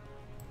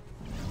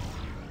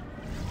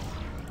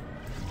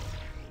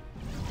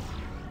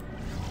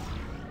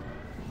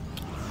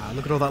 Ah,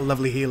 look at all that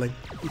lovely healing.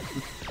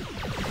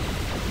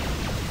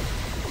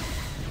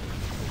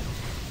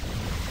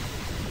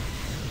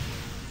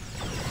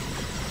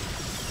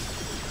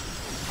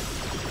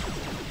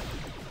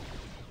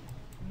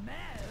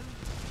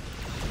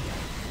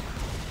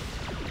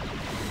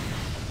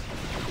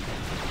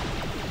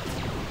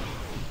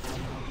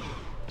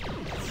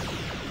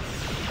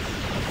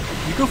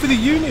 Go for the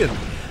Union.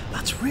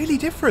 That's really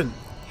different.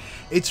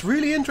 It's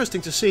really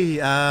interesting to see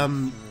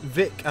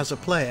Vic as a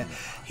player.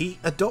 He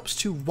adopts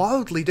two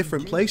wildly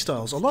different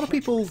playstyles. A lot of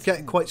people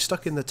get quite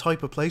stuck in the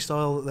type of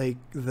playstyle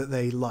that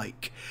they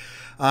like,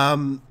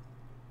 and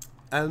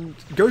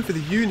going for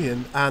the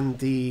Union and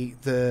the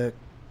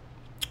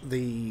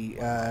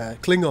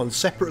Klingons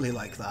separately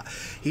like that.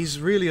 He's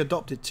really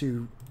adopted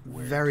two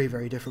very,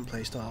 very different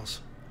playstyles.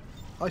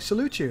 I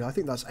salute you. I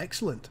think that's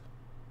excellent.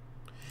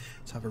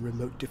 Let's have a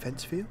remote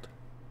defense field.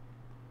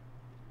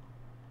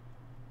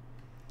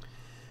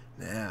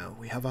 Now,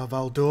 we have our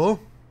Valdor.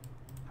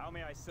 How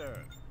may I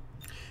serve?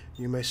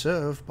 You may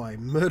serve by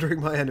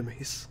murdering my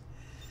enemies.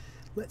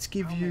 Let's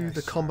give you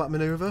the combat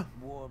maneuver.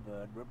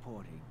 Warbird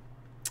reporting.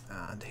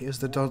 And here's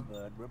the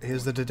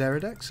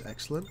Dex.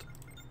 Excellent.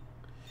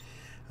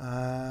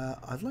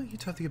 I'd like you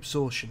to have the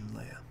absorption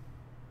layer.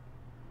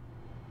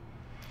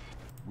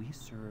 We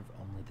serve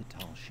only the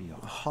Tal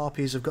Shiar.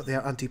 Harpies have got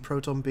the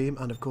anti-proton beam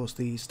and of course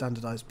the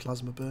standardized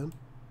plasma burn.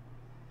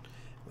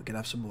 We're going to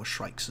have some more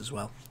shrikes as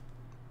well.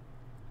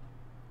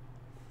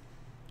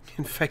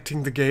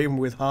 Infecting the game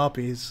with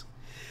harpies.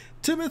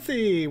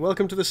 Timothy,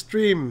 welcome to the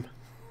stream.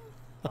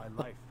 My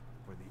life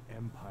for the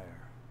Empire.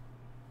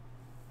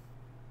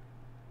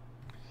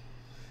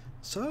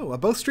 So, are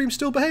both streams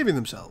still behaving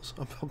themselves?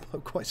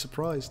 I'm quite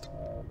surprised.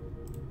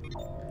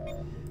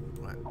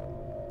 Right,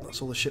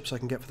 that's all the ships I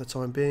can get for the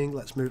time being.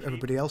 Let's move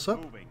everybody else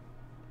up.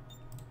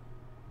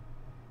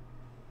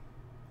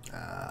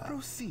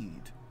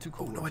 Proceed to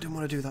Oh no, I didn't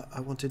want to do that. I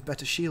wanted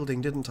better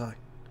shielding, didn't I?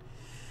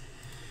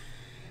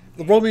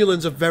 The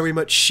Romulans are very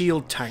much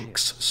shield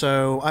tanks,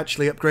 so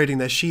actually upgrading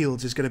their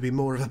shields is going to be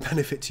more of a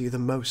benefit to you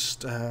than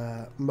most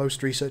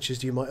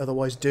researchers you might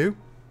otherwise do.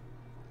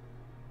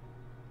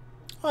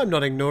 I'm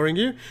not ignoring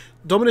you.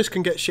 Dominus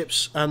can get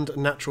ships and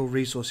natural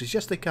resources.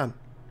 Yes, they can.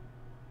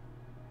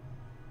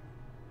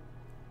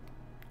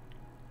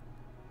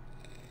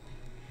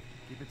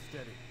 Keep it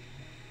steady.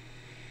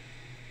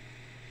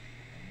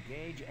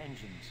 Engage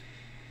engines.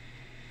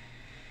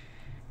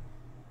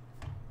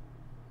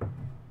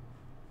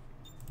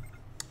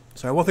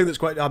 So one thing that's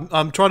quite...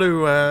 I'm trying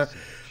to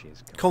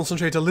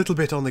concentrate a little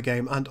bit on the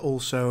game and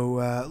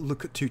also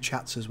look at two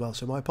chats as well,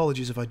 so my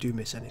apologies if I do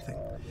miss anything.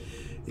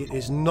 It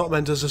is not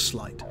meant as a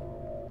slight.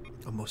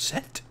 A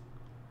Mosette?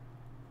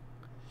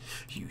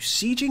 You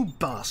sieging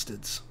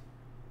bastards.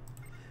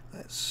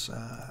 Let's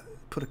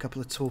put a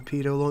couple of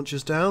torpedo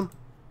launchers down.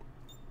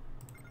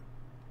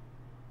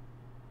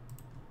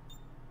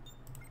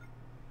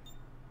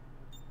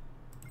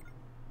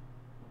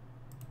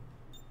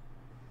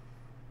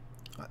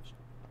 That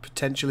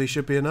potentially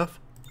should be enough.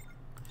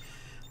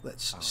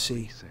 Let's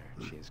see.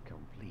 Research is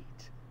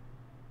complete.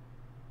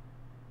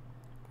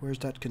 Where's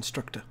that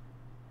constructor?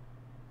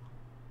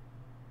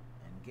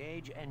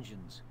 Engage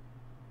engines.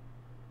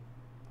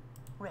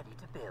 Ready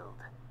to build.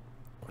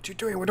 What are you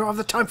doing? We don't have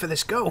the time for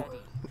this. Go!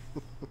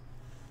 Will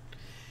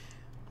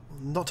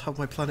not have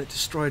my planet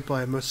destroyed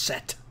by a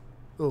Mosette.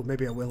 Oh,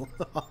 maybe I will.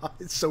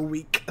 It's so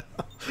weak.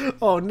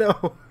 Oh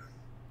no.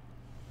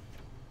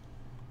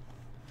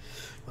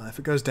 Well, if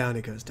it goes down,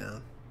 it goes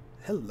down.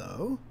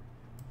 Hello.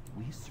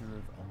 We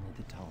serve only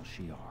the Tal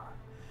Shiar.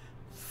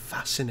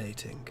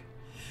 Fascinating.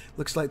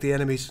 Looks like the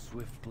enemy's...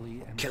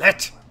 Swiftly and Kill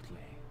it! silently.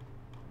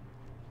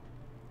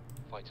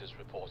 Fighters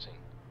reporting.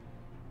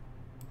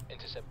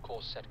 Intercept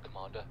course set,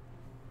 Commander.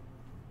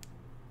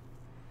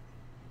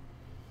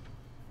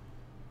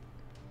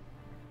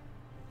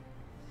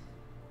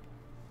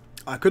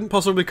 I couldn't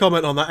possibly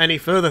comment on that any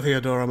further,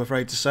 Theodore, I'm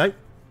afraid to say.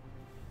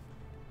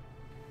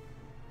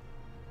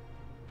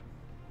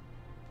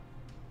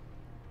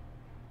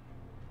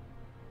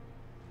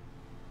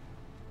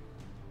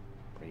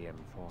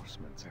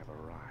 Reinforcements have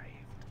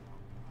arrived.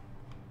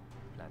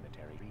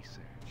 Planetary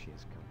research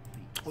is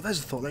complete. Well, there's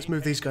a thought. Let's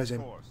move these guys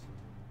in. Course.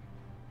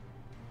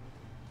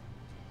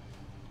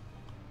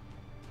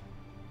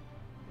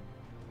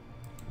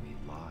 We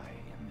lie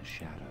in the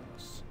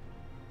shadows.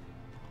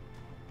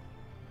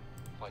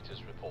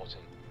 Fighters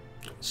reporting.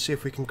 See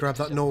if we can grab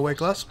that Norway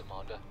glass.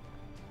 Commander.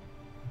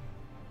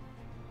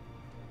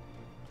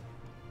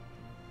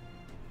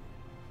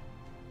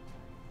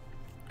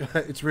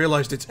 It's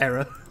realised its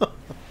error.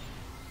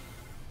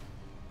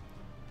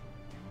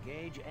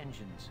 Engage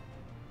engines.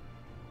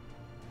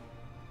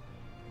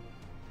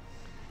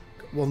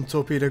 Got one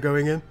torpedo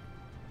going in.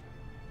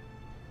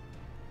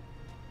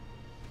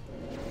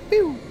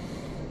 Pew!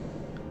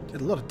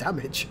 Did a lot of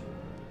damage.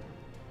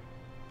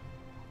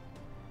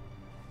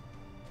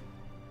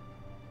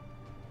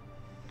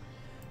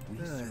 We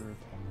serve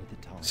only the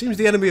Tal Seems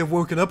the enemy have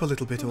woken up a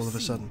little bit all of a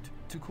sudden.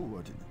 Proceed to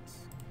coordinates.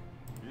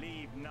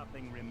 Leave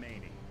nothing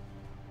remaining.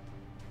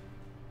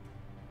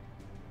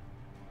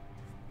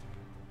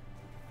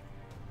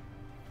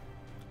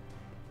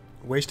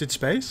 Wasted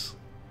space?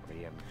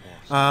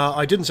 Reinforcements.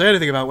 I didn't say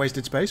anything about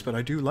wasted space, but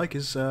I do like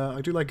his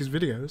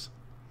videos.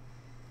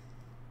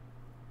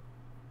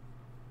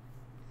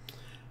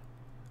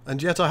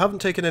 And yet I haven't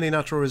taken any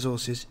natural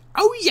resources.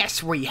 Oh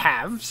yes, we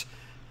have.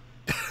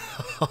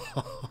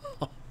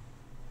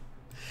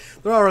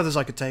 There are others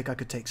I could take. I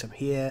could take some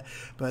here,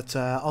 but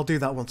I'll do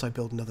that once I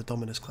build another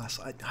Dominus class.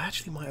 I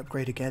actually might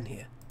upgrade again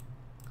here.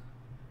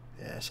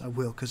 Yes, I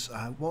will, because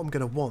what I'm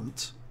going to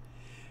want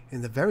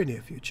in the very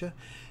near future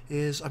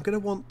is I'm going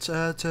to want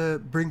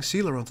to bring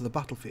Sealer onto the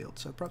battlefield.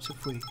 So perhaps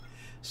if we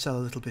sell a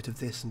little bit of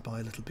this and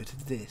buy a little bit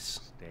of this.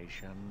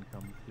 Station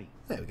complete.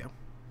 There we go.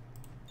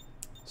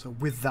 So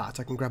with that,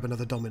 I can grab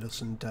another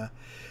Dominus and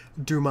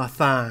do my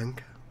thing.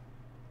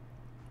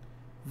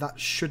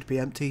 That should be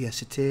empty.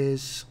 Yes, it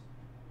is.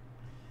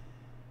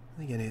 I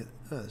think any...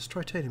 there's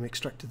tritanium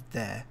extracted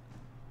there.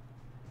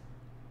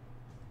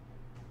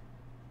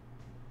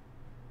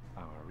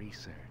 Our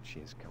research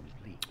is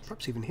complete.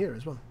 Perhaps even here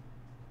as well.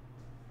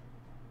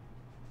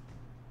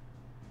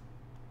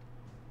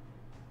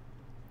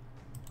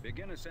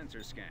 Begin a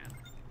sensor scan.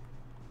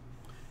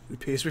 It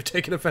appears we've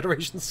taken a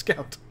Federation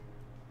scout.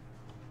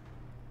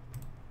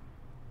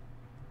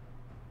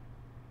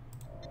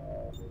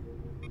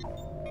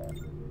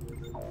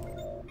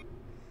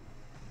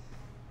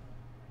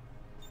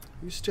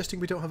 Are you suggesting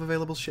we don't have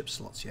available ship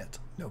slots yet?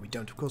 No, we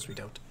don't. Of course we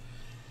don't.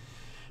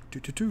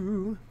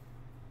 Doo-doo-doo.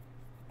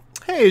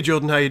 Hey,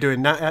 Jordan, how you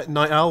doing? Night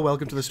Owl,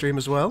 welcome to the stream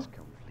as well.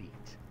 Complete.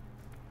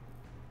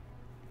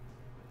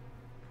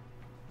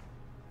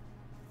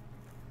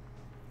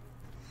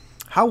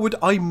 How would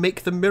I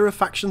make the mirror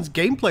factions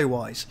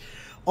gameplay-wise?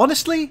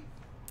 Honestly,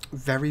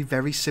 very,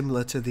 very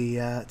similar to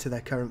the to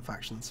their current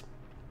factions.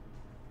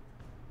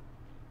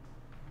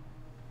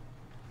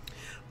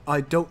 I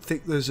don't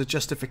think there's a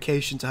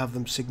justification to have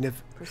them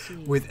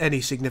with any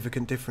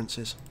significant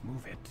differences.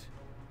 Move it.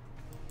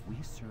 We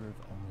serve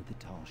only the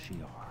Tal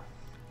Shiar.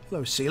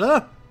 Hello,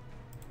 Sealer.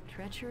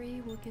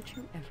 Treachery will get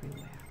you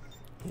everywhere.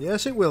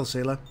 Yes, it will,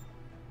 Sealer.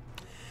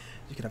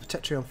 You can have a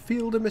Tetrion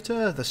field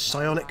emitter, the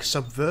psionic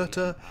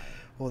subverter,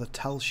 or the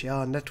Tal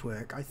Shiar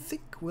network. I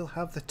think we'll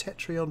have the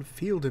Tetrion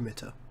field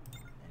emitter.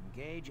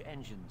 Engage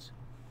engines.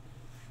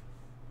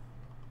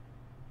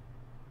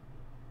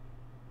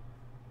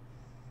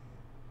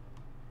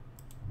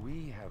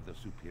 We have the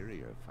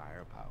superior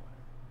firepower.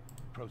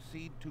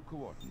 Proceed to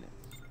coordinates.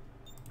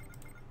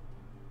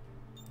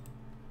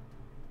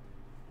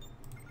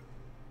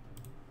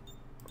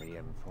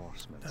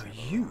 Reinforcements Now have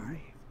you, arrived.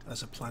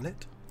 as a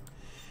planet,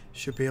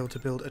 should be able to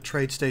build a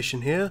trade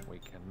station here. We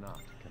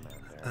cannot,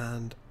 Commander.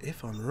 And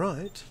if I'm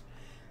right,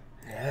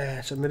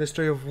 yes, a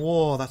Ministry of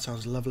War. That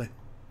sounds lovely.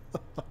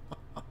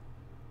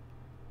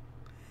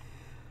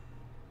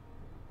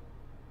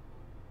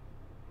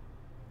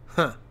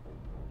 Huh.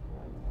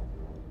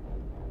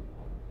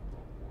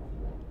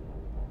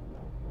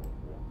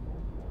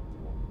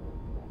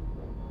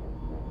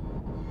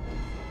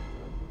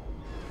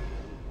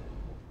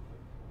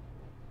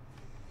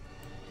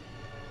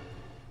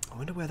 I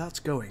wonder where that's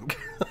going.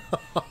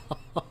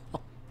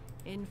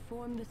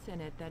 Inform the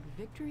Senate that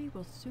victory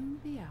will soon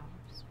be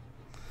ours.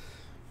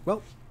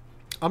 Well,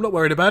 I'm not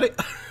worried about it.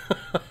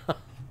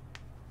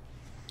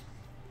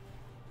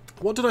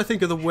 What did I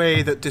think of the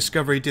way that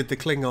Discovery did the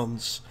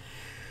Klingons?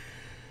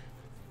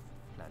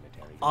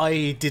 Planetary.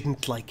 I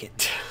didn't like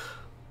it.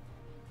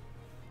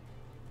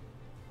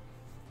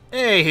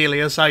 Hey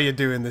Helios, how you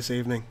doing this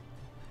evening?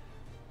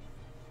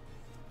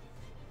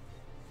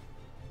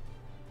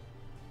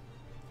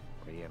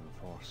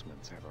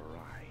 Reinforcements have arrived.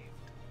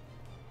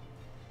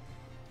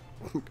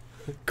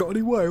 Got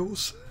any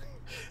whales?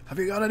 Have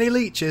you got any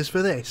leeches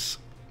for this?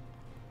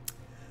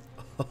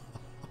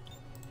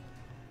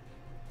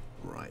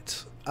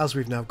 Right. As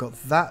we've now got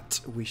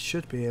that, we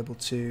should be able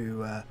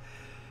to...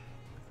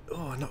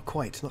 oh, not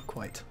quite, not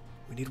quite.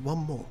 We need one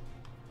more.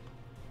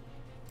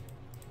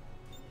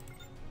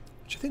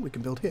 Which I think we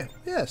can build here.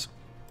 Yes.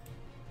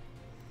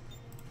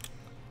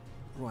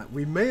 Right,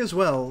 we may as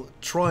well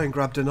try and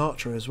grab an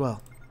archer as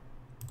well.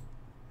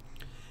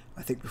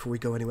 I think before we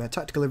go anywhere.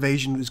 Tactical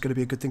evasion is going to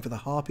be a good thing for the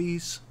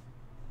harpies.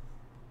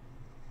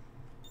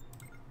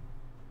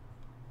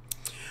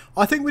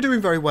 I think we're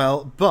doing very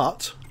well,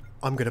 but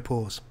I'm going to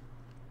pause.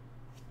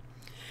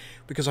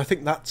 Because I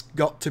think that's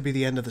got to be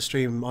the end of the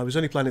stream. I was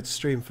only planning to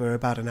stream for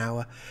about an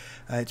hour.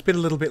 It's been a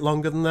little bit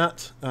longer than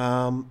that.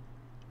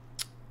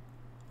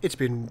 It's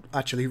been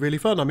actually really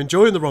fun. I'm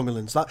enjoying the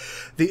Romulans.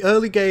 The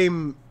early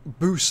game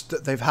boost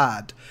that they've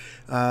had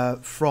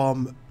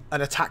from an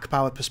attack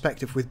power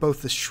perspective with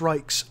both the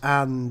Shrikes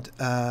and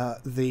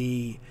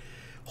the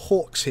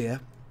Hawks here,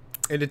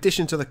 in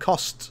addition to the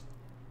cost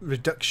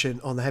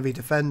reduction on the heavy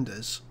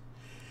defenders,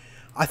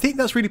 I think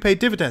that's really paid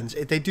dividends.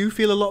 They do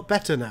feel a lot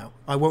better now.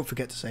 I won't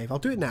forget to save. I'll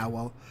do it now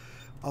while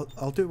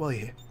I'll do it while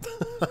you're here.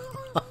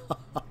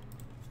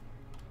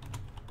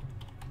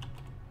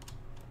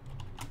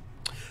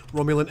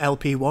 Romulan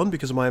LP1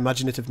 because of my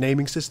imaginative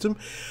naming system.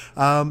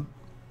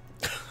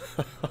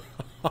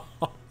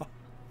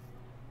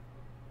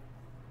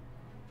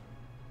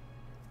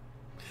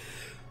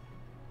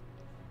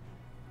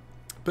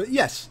 But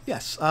yes.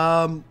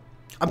 I'm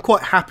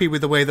quite happy with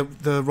the way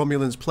that the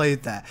Romulans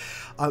played there.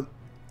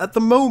 At the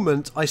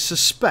moment, I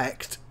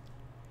suspect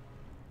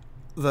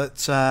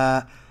that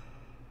our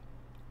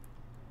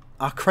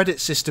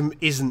credit system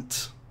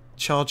isn't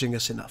charging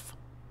us enough.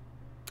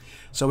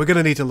 So we're going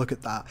to need to look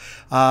at that.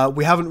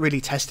 We haven't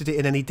really tested it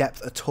in any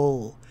depth at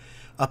all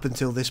up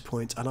until this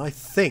point, and I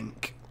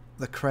think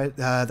the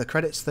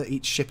credits that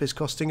each ship is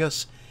costing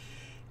us,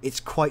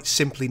 it's quite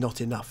simply not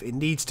enough. It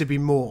needs to be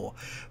more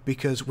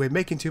because we're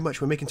making too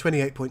much. We're making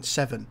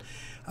 28.7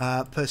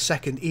 per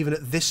second, even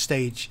at this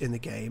stage in the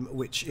game,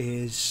 which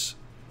is...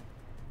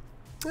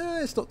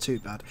 it's not too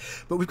bad.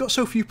 But we've got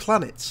so few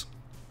planets.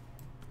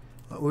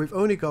 We've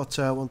only got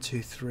 1,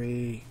 2,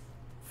 3,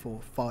 4,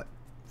 5...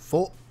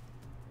 4...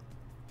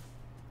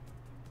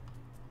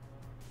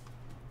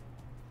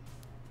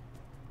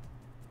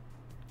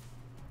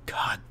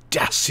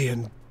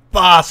 Cardassian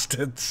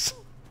bastards!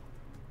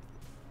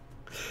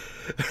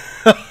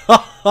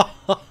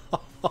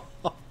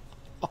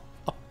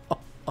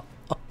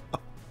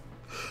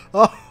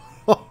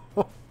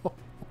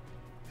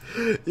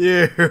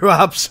 You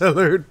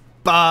absolute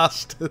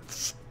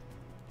bastards.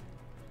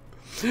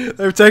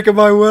 They've taken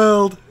my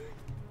world.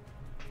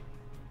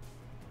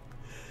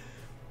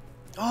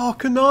 Oh,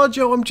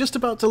 Canajo, I'm just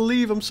about to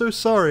leave. I'm so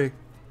sorry.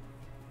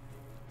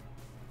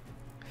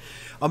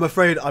 I'm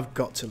afraid I've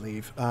got to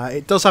leave.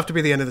 It does have to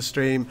be the end of the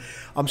stream.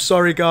 I'm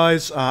sorry,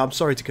 guys. I'm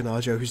sorry to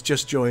Canajo, who's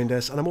just joined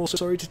us. And I'm also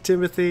sorry to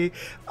Timothy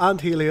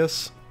and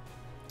Helios.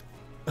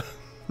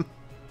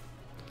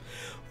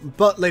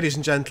 But, ladies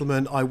and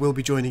gentlemen, I will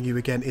be joining you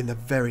again in the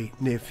very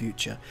near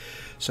future.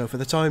 So, for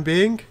the time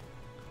being,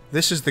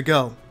 this is the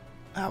Gul.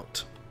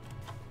 Out.